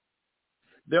prophecy.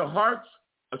 Their heart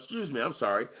is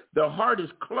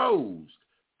closed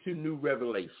to new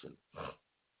revelation.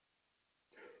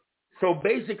 So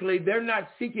basically, they're not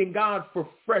seeking God for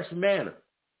fresh manna,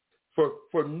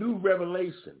 for new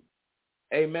revelation.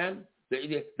 Amen.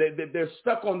 They're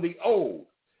stuck on the old.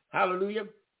 Hallelujah.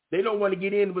 They don't want to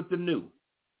get in with the new.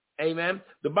 Amen.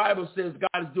 The Bible says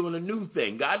God is doing a new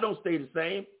thing. God don't stay the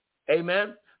same.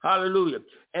 Amen. Hallelujah.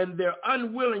 And they're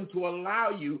unwilling to allow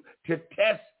you to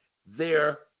test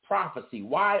their prophecy.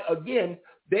 Why? Again,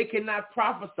 they cannot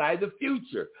prophesy the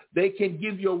future. They can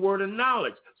give you a word of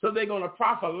knowledge. So they're going to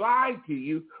prophesy to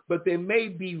you, but it may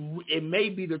be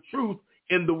the truth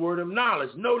in the word of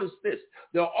knowledge. Notice this.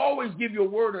 They'll always give you a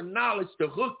word of knowledge to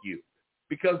hook you,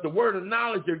 because the word of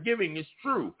knowledge they're giving is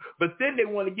true. But then they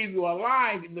want to give you a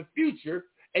lie in the future,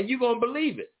 and you're going to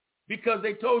believe it because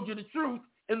they told you the truth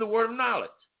in the word of knowledge.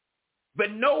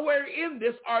 But nowhere in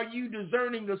this are you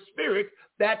discerning the spirit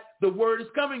that the word is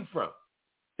coming from.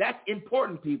 That's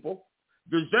important, people.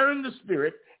 Discern the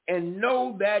spirit and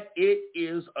know that it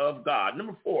is of God.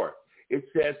 Number 4, it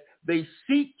says they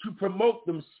seek to promote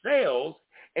themselves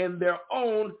and their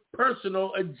own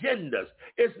personal agendas.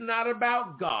 It's not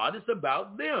about God. It's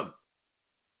about them.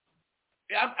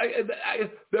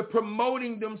 They're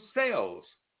promoting themselves.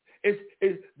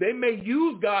 They may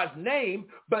use God's name,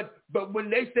 but when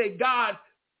they say God,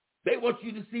 they want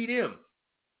you to see them.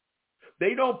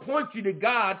 They don't point you to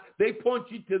God. They point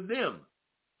you to them.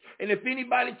 And if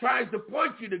anybody tries to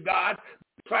point you to God,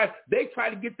 they try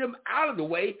to get them out of the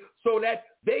way so that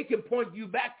they can point you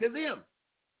back to them.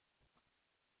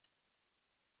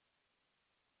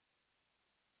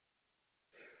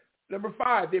 Number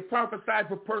 5, they prophesy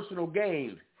for personal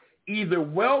gain, either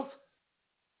wealth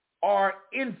or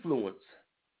influence.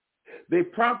 They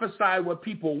prophesy what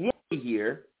people want to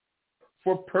hear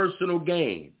for personal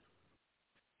gain,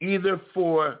 either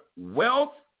for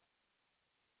wealth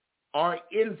or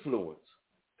influence.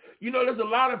 You know, there's a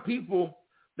lot of people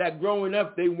that growing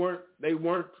up, they were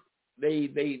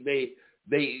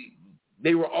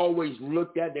always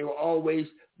looked at. They were always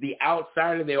the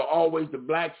outsider. They were always the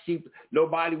black sheep.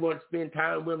 Nobody wanted to spend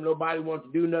time with them. Nobody wanted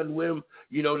to do nothing with them.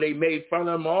 You know, they made fun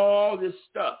of them, all this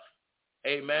stuff.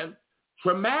 Amen.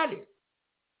 Traumatic.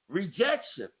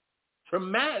 Rejection.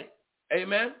 Traumatic.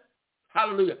 Amen.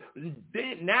 Hallelujah.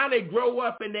 Now they grow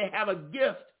up and they have a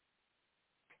gift.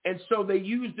 And so they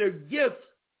use their gift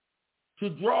to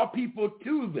draw people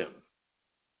to them.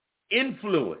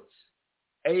 Influence.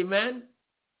 Amen.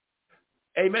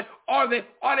 Amen. Or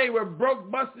they were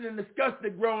broke, busted, and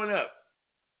disgusted growing up.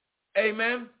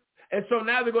 Amen. And so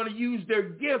now they're going to use their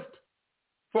gift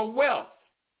for wealth,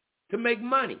 to make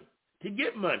money, to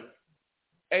get money.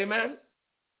 Amen.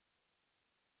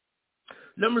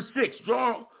 Number 6,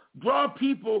 draw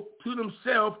people to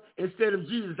themselves instead of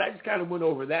Jesus. I just kind of went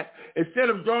over that. Instead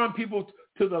of drawing people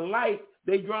to the light,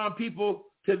 they draw people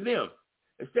to them.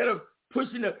 Instead of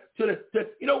pushing one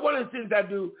of the things I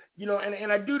do,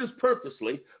 and I do this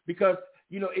purposely because,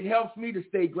 it helps me to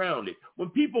stay grounded. When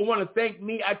people want to thank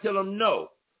me, I tell them no.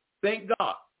 Thank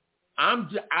God.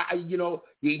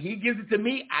 he gives it to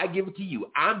me, I give it to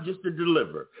you. I'm just a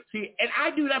deliverer. See, and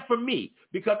I do that for me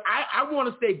because I want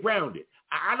to stay grounded.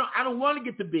 I don't want to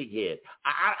get the big head.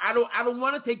 I don't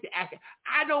want to take the act.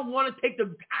 I don't want to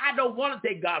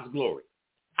take God's glory.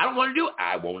 I don't want to do it.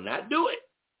 I will not do it.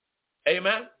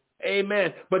 Amen.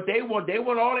 Amen. But they want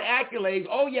all the accolades.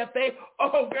 Oh, yeah, girl,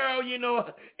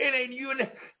 it ain't you.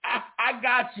 I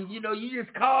got you. You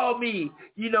just call me.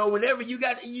 Whenever you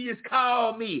just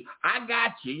call me. I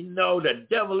got you. The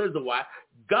devil is a lie.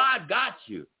 God got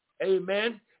you.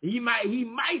 Amen. He might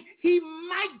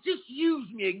just use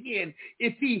me again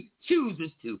if he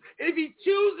chooses to. If he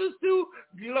chooses to,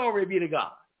 glory be to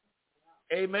God.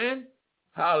 Amen.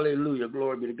 Hallelujah.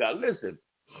 Glory be to God. Listen.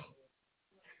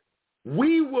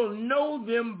 We will know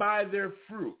them by their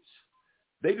fruits.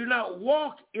 They do not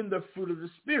walk in the fruit of the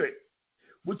Spirit,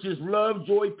 which is love,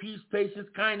 joy, peace, patience,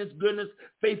 kindness, goodness,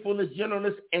 faithfulness,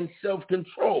 gentleness, and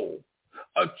self-control.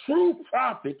 A true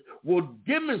prophet will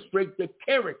demonstrate the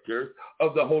character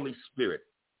of the Holy Spirit.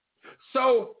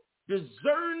 So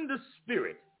discern the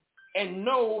Spirit and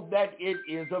know that it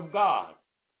is of God.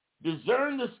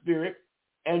 Discern the Spirit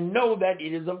and know that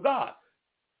it is of God.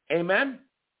 Amen?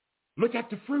 Look at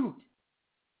the fruit.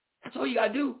 That's all you got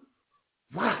to do.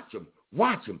 Watch them.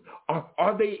 Watch them.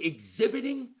 Are they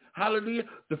exhibiting, hallelujah,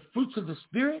 the fruits of the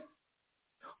Spirit?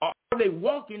 Or are they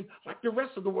walking like the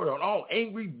rest of the world, all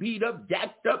angry, beat up,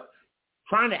 jacked up,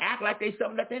 trying to act like they're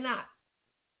something that they're not?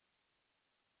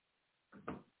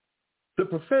 The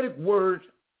prophetic word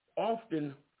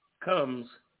often comes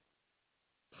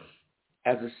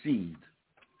as a seed.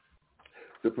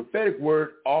 The prophetic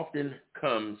word often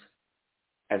comes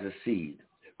as a seed.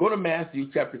 Go to Matthew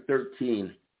chapter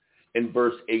 13 and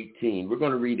verse 18. We're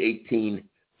going to read 18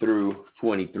 through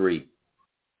 23.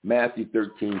 Matthew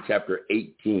 13, chapter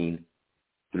 18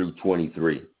 through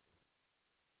 23.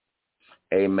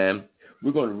 Amen.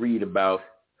 We're going to read about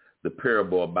the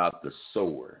parable about the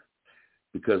sower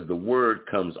because the word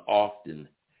comes often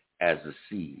as a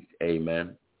seed.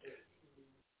 Amen.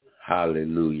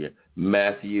 Hallelujah.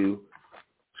 Matthew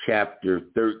chapter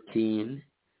 13,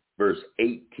 verse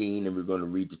 18, and we're going to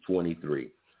read to 23.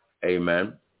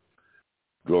 Amen.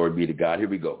 Glory be to God. Here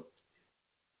we go.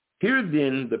 Hear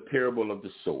then the parable of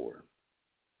the sower.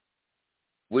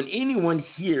 When anyone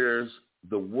hears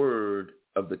the word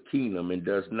of the kingdom and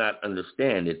does not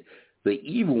understand it, the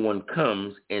evil one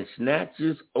comes and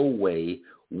snatches away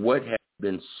what has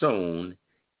been sown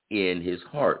in his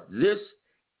heart. This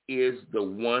is the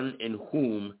one in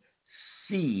whom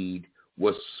seed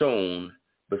was sown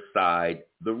beside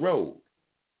the road.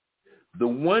 The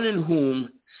one in whom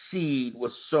seed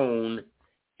was sown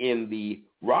in the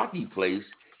rocky place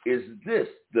is this,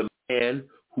 the man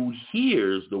who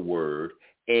hears the word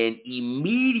and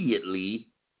immediately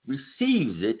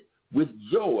receives it with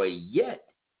joy, yet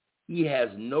he has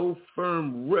no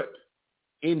firm root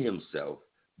in himself,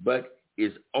 but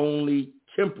is only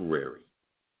temporary.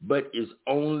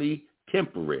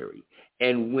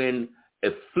 And when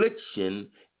affliction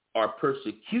or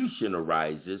persecution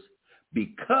arises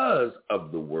because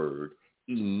of the word,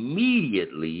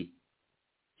 immediately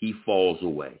he falls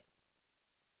away.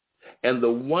 And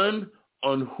the one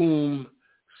on whom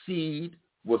seed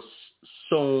was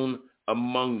sown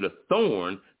among the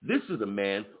thorn, this is a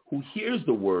man who hears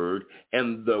the word,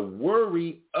 and the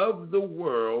worry of the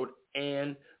world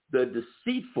and the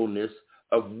deceitfulness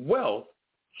of wealth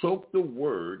choked the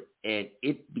word, and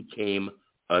it became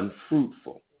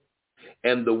unfruitful.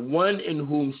 And the one in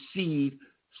whom seed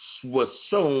was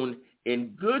sown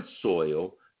in good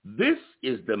soil, this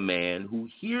is the man who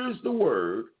hears the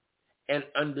word and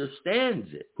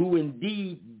understands it, who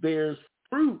indeed bears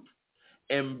fruit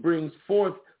and brings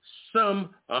forth some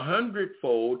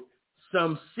 100-fold,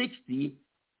 some 60,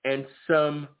 and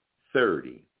some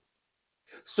 30.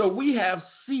 So we have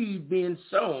seed being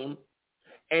sown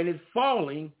and it's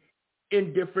falling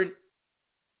in different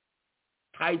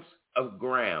types of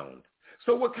ground.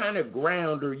 So what kind of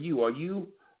ground are you? Are you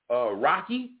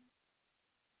rocky?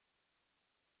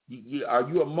 Are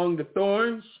you among the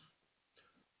thorns?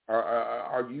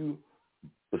 Are you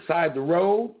beside the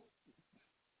road?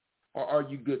 Or are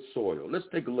you good soil? Let's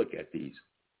take a look at these.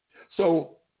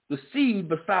 So the seed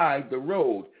beside the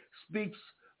road speaks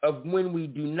of when we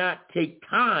do not take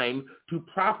time to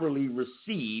properly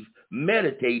receive,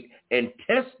 meditate, and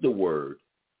test the word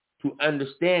to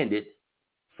understand it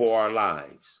for our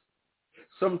lives.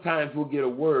 Sometimes we'll get a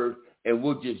word and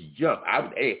we'll just jump.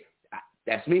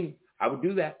 That's me. I would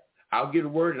do that. I'll get a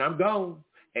word and I'm gone.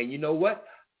 And you know what?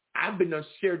 I've been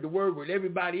shared the word with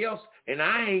everybody else, and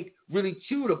I ain't really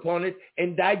chewed upon it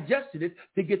and digested it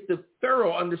to get the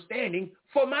thorough understanding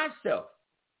for myself.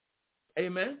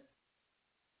 Amen.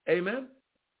 Amen.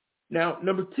 Now,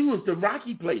 number 2 is the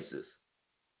rocky places.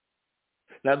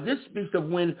 Now, this speaks of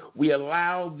when we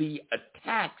allow the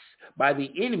attacks by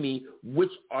the enemy,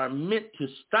 which are meant to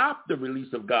stop the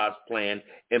release of God's plan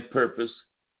and purpose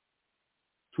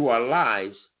to our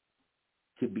lives,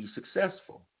 to be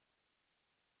successful.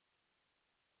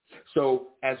 So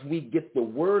as we get the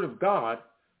word of God,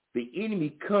 the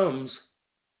enemy comes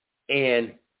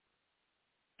and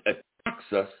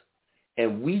attacks us,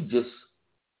 and we just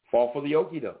fall for the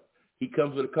okie doke. He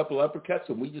comes with a couple uppercuts,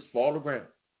 and we just fall to the ground.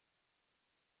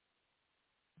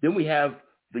 Then we have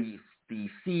the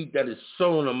seed that is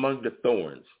sown among the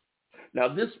thorns. Now,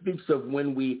 this speaks of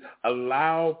when we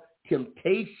allow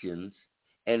temptations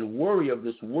and worry of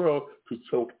this world to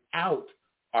choke out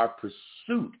our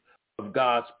pursuit of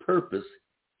God's purpose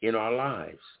in our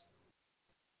lives.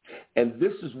 And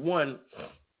this is one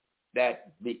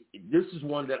that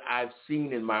I've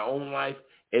seen in my own life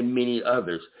and many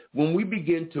others. When we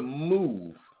begin to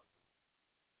move,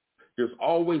 there's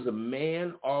always a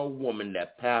man or a woman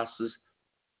that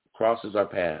crosses our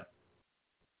path.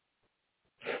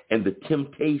 And the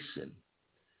temptation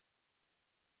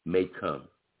may come.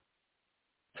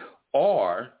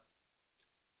 Or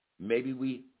maybe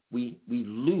we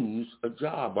lose a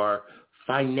job. Our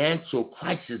financial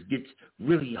crisis gets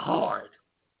really hard.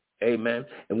 Amen.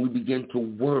 And we begin to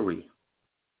worry.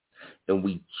 And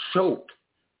we choke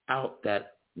out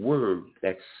that word,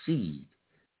 that seed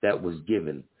that was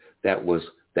given, that was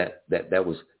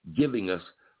giving us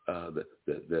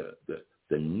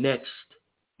the next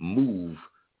move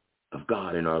of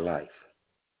God in our life.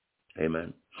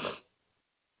 Amen.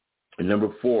 And number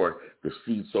 4, the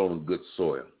seed sown in good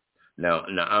soil. Now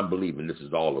I'm believing this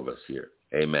is all of us here.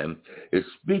 Amen. It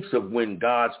speaks of when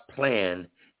God's plan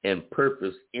and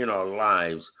purpose in our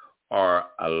lives are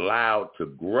allowed to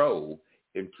grow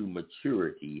into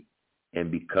maturity and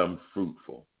become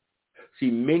fruitful. See,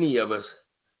 many of us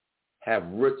have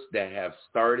roots that have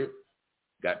started,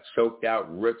 got choked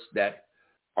out, roots that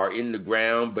are in the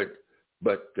ground,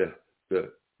 but the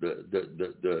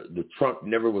trunk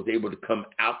never was able to come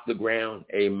out the ground,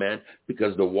 amen,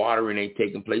 because the watering ain't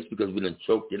taking place, because we done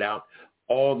choked it out.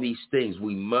 All these things,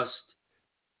 we must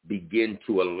begin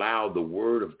to allow the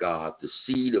word of God, the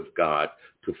seed of God,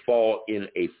 to fall in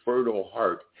a fertile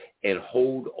heart and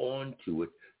hold on to it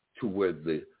to where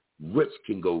the roots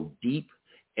can go deep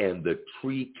and the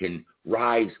tree can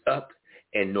rise up.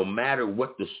 And no matter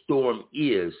what the storm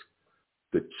is,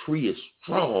 the tree is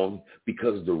strong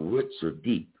because the roots are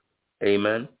deep.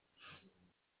 Amen.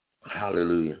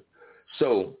 Hallelujah.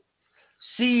 So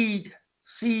seed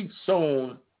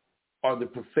sown are the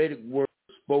prophetic words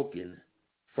spoken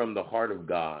from the heart of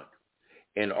God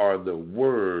and are the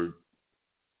word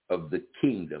of the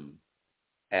kingdom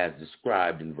as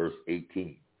described in verse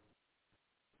 18.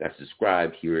 That's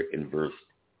described here in verse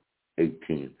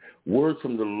 18. Words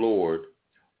from the Lord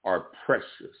are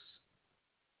precious,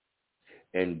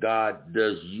 and God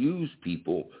does use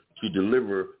people to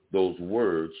deliver those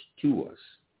words to us.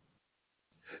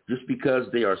 Just because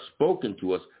they are spoken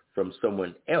to us from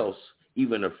someone else,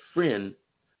 even a friend,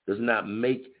 does not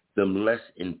make them less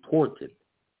important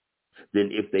than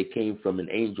if they came from an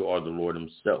angel or the Lord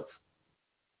himself.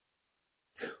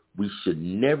 We should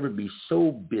never be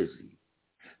so busy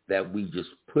that we just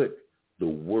put the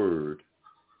word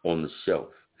on the shelf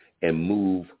and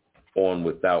move on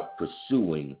without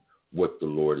pursuing what the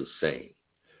Lord is saying.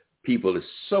 People, is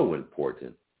so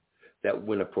important that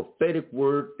when a prophetic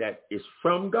word that is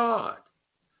from God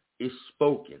is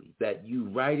spoken, that you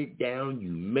write it down, you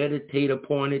meditate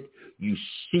upon it, you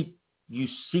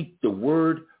seek the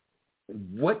word.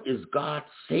 What is God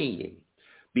saying?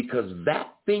 Because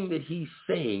that thing that he's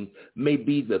saying may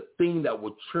be the thing that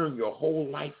will turn your whole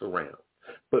life around.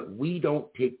 But we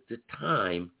don't take the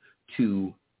time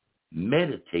to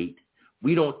meditate.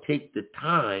 We don't take the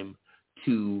time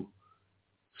to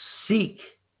seek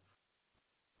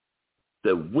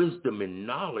the wisdom and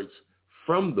knowledge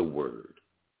from the word.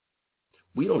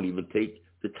 We don't even take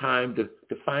the time to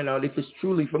find out if it's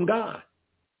truly from God.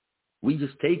 We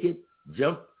just take it,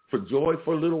 jump for joy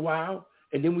for a little while,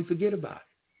 and then we forget about it.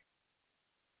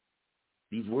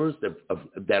 These words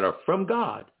that are from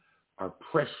God are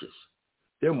precious.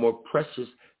 They're more precious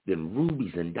than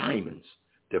rubies and diamonds.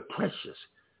 They're precious.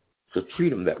 So treat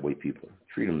them that way, people.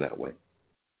 Treat them that way.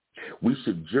 We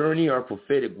should journey our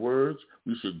prophetic words.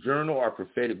 We should journal our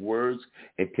prophetic words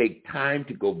and take time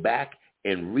to go back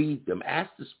and read them.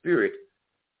 Ask the Spirit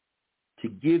to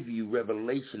give you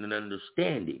revelation and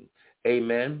understanding.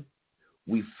 Amen.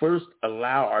 We first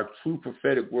allow our true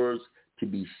prophetic words to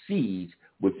be seeds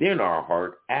within our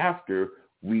heart. After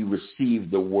we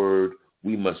receive the word,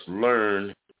 we must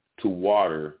learn to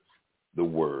water the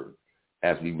word.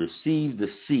 As we receive the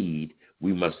seed,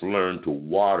 we must learn to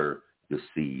water the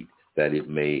seed that it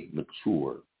may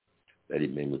mature,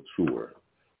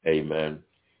 Amen.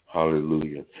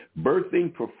 Hallelujah.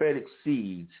 Birthing prophetic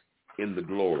seeds in the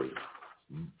glory.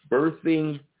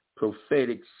 Birthing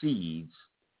prophetic seeds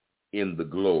in the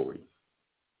glory.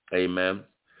 Amen.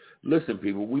 Listen,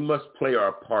 people, we must play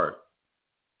our part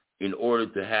in order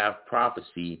to have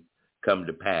prophecy come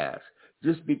to pass.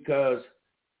 Just because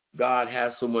God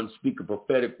has someone speak a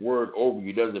prophetic word over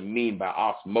you doesn't mean by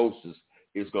osmosis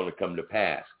it's going to come to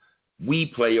pass. We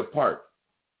play a part.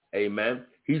 Amen.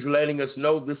 He's letting us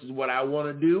know this is what I want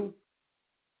to do.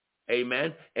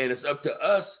 Amen. And it's up to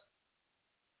us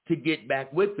to get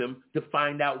back with him to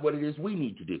find out what it is we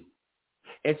need to do.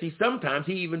 And see, sometimes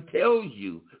he even tells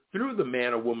you through the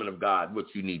man or woman of God what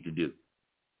you need to do.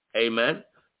 Amen.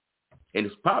 And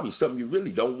it's probably something you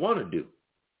really don't want to do.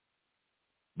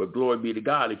 But glory be to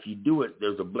God, if you do it,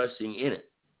 there's a blessing in it.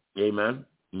 Amen.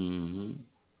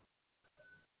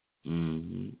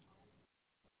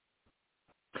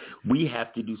 We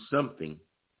have to do something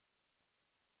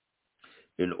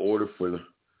in order for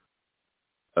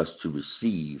us to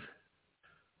receive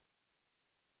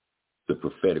the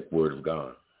prophetic word of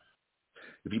God.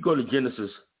 If you go to Genesis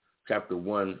chapter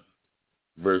 1,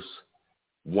 verse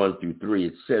 1 through 3,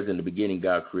 it says, in the beginning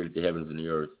God created the heavens and the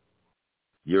earth.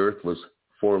 The earth was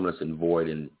formless and void,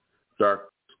 and darkness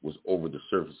was over the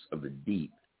surface of the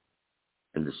deep.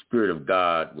 And the Spirit of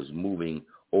God was moving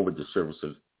over the surface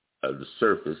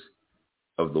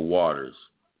of the waters.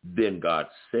 Then God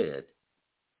said,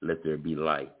 let there be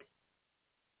light.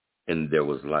 And there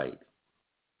was light.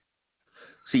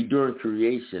 See, during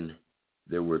creation,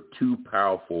 there were two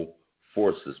powerful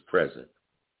forces present.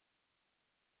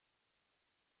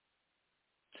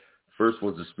 First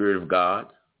was the Spirit of God,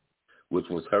 which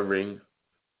was hovering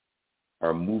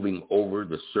or moving over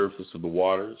the surface of the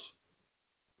waters.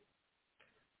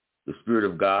 The Spirit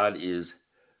of God is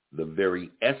the very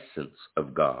essence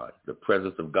of God. The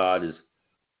presence of God is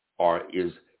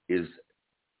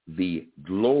the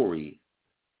glory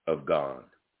of God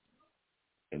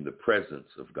and the presence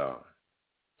of God.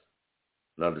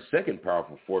 Now, the second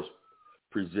powerful force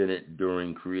presented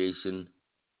during creation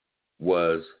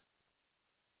was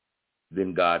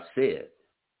then God said,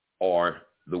 or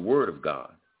the Word of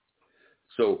God.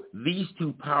 So these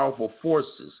two powerful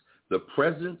forces, the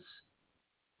presence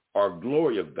or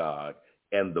glory of God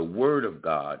and the Word of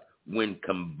God, when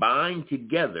combined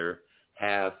together,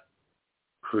 have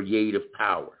creative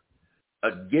power.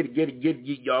 Get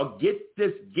it, y'all. Get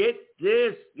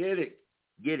it.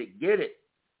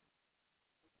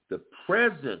 The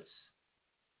presence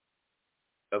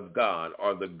of God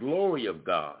or the glory of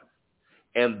God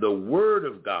and the Word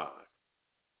of God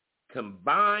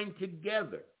combined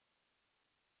together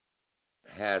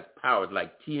has powers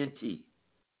like TNT,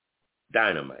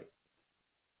 dynamite.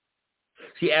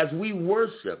 See, as we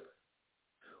worship,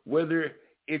 whether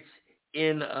it's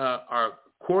in our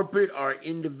corporate or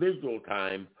individual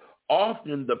time,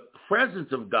 often the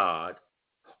presence of God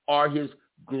or his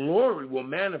glory will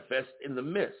manifest in the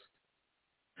midst.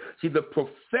 See, the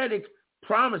prophetic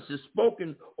promises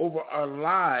spoken over our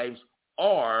lives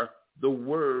are the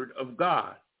Word of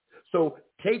God. So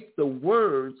take the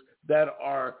words that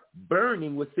are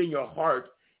burning within your heart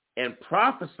and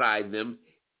prophesy them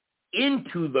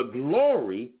into the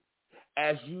glory.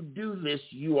 As you do this,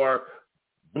 you are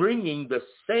bringing the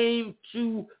same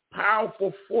two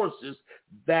powerful forces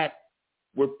that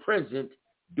were present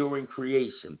during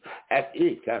creation.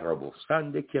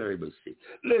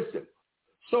 Listen,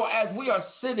 so as we are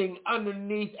sitting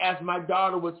underneath, as my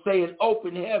daughter would say, an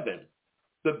open heaven,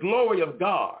 the glory of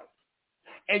God,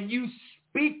 and you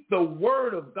speak the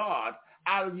word of God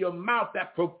out of your mouth,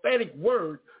 that prophetic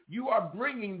word, you are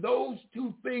bringing those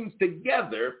two things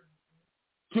together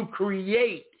to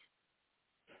create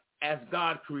as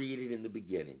God created in the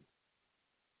beginning.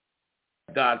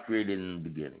 God created in the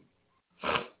beginning.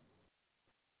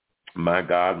 My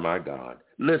God, my God.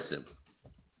 Listen,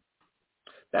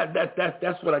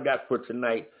 that's what I got for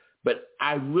tonight. But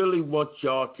I really want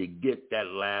y'all to get that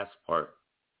last part.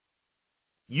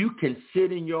 You can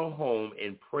sit in your home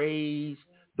and praise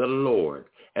the Lord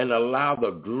and allow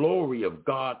the glory of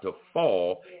God to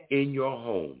fall in your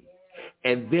home.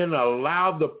 And then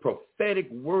allow the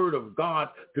prophetic word of God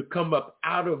to come up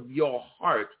out of your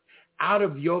heart, out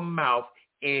of your mouth,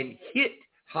 and hit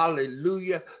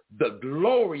hallelujah, the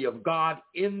glory of God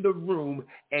in the room,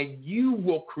 and you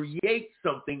will create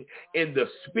something in the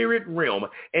spirit realm.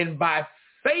 And by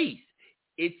faith,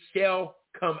 it shall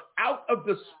come out of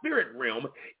the spirit realm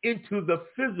into the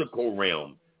physical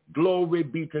realm. Glory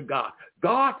be to God.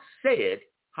 God said,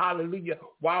 hallelujah,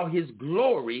 while his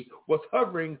glory was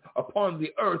hovering upon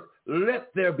the earth,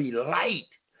 let there be light.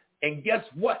 And guess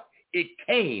what? It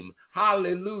came.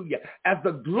 Hallelujah. As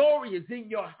the glory is in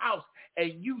your house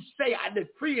and you say, I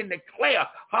decree and declare,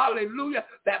 hallelujah,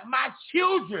 that my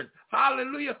children,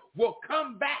 hallelujah, will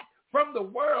come back from the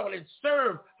world and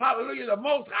serve, hallelujah, the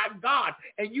Most High God,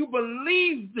 and you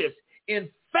believe this in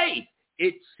faith,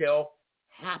 it shall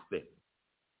happen.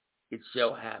 It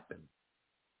shall happen.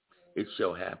 It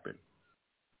shall happen.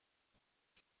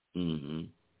 Mm-hmm.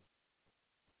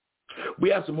 We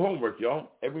have some homework,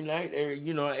 y'all. Every night,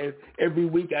 every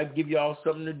week I give y'all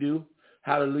something to do.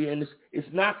 Hallelujah. And it's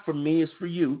not for me, it's for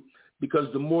you.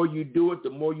 Because the more you do it, the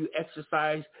more you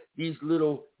exercise these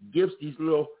little gifts, these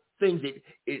little things,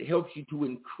 it helps you to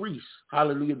increase,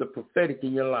 hallelujah, the prophetic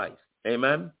in your life.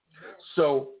 Amen?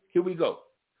 So here we go.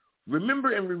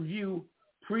 Remember and review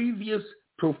previous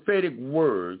prophetic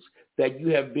words that you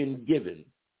have been given.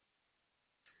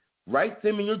 Write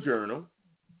them in your journal.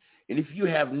 And if you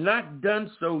have not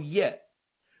done so yet,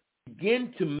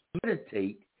 begin to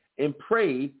meditate and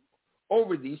pray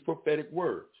over these prophetic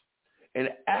words. And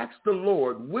ask the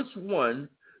Lord which one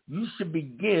you should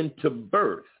begin to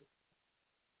birth.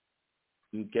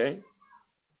 Okay?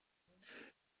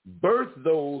 Birth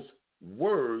those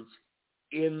words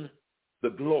in the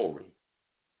glory.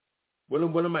 What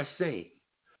am I saying?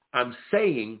 I'm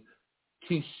saying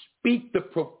to speak the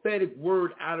prophetic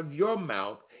word out of your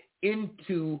mouth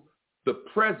into the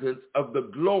presence of the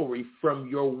glory from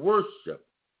your worship,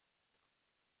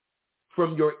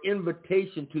 from your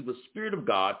invitation to the Spirit of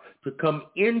God to come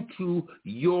into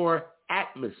your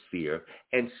atmosphere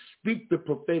and speak the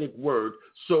prophetic word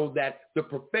so that the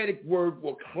prophetic word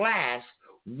will clash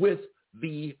with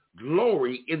the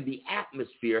glory in the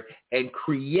atmosphere and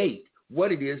create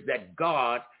what it is that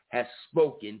God has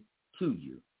spoken to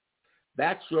you.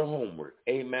 That's your homework.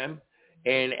 Amen.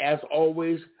 And as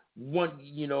always,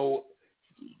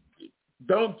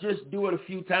 don't just do it a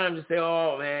few times and say,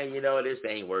 oh, man, this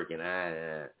ain't working.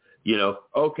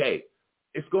 Okay.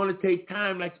 It's going to take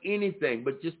time like anything,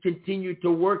 but just continue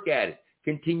to work at it.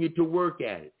 Continue to work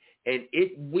at it. And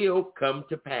it will come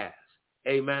to pass.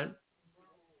 Amen.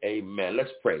 Amen.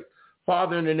 Let's pray.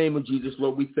 Father, in the name of Jesus,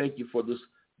 Lord, we thank you for this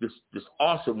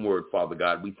awesome word, Father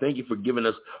God. We thank you for giving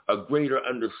us a greater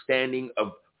understanding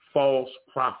of false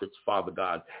prophets, Father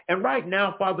God. And right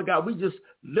now, Father God, we just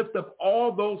lift up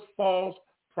all those false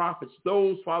prophets,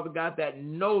 those, Father God, that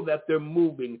know that they're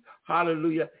moving,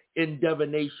 hallelujah, in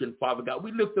divination, Father God.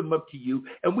 We lift them up to you,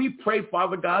 and we pray,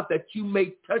 Father God, that you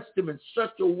may touch them in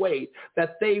such a way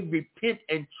that they repent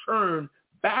and turn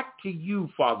back to you,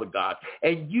 Father God,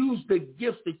 and use the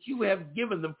gifts that you have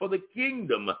given them for the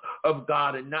kingdom of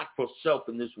God and not for self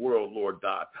in this world, Lord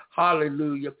God.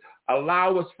 Hallelujah.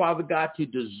 Allow us, Father God, to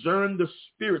discern the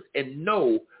spirits and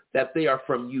know that they are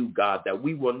from you, God, that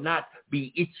we will not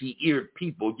be itchy-eared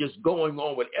people just going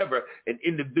on whatever an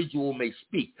individual may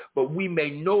speak, but we may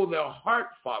know their heart,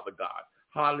 Father God.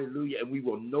 Hallelujah. And we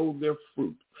will know their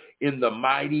fruit. In the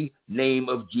mighty name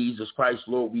of Jesus Christ,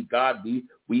 Lord, we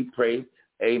pray.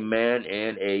 Amen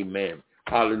and amen.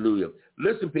 Hallelujah.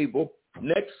 Listen, people,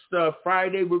 next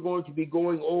Friday, we're going to be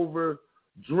going over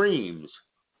dreams.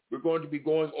 We're going to be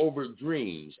going over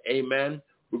dreams. Amen.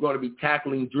 We're going to be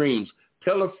tackling dreams.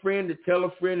 Tell a friend to tell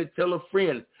a friend to tell a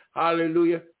friend.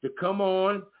 Hallelujah. To come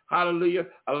on. Hallelujah.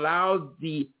 Allow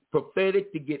the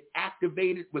prophetic to get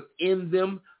activated within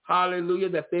them. Hallelujah.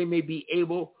 That they may be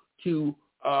able to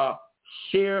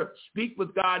share, speak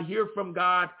with God, hear from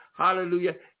God.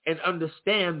 Hallelujah. And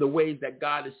understand the ways that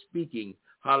God is speaking,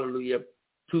 hallelujah,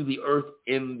 to the earth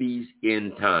in these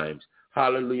end times.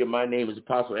 Hallelujah. My name is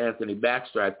Apostle Anthony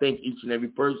Baxter. I thank each and every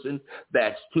person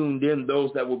that's tuned in, those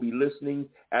that will be listening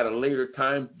at a later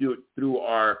time through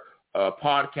our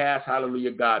podcast.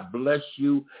 Hallelujah. God bless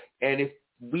you. And if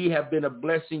we have been a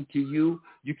blessing to you,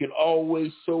 you can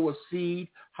always sow a seed.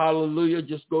 Hallelujah.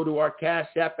 Just go to our Cash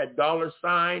App at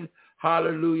 $,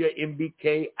 hallelujah,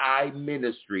 MBKI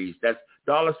Ministries. That's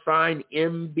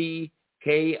 $MBKI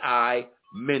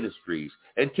Ministries.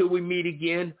 Until we meet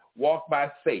again, walk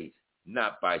by faith,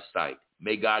 not by sight.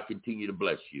 May God continue to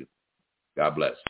bless you. God bless.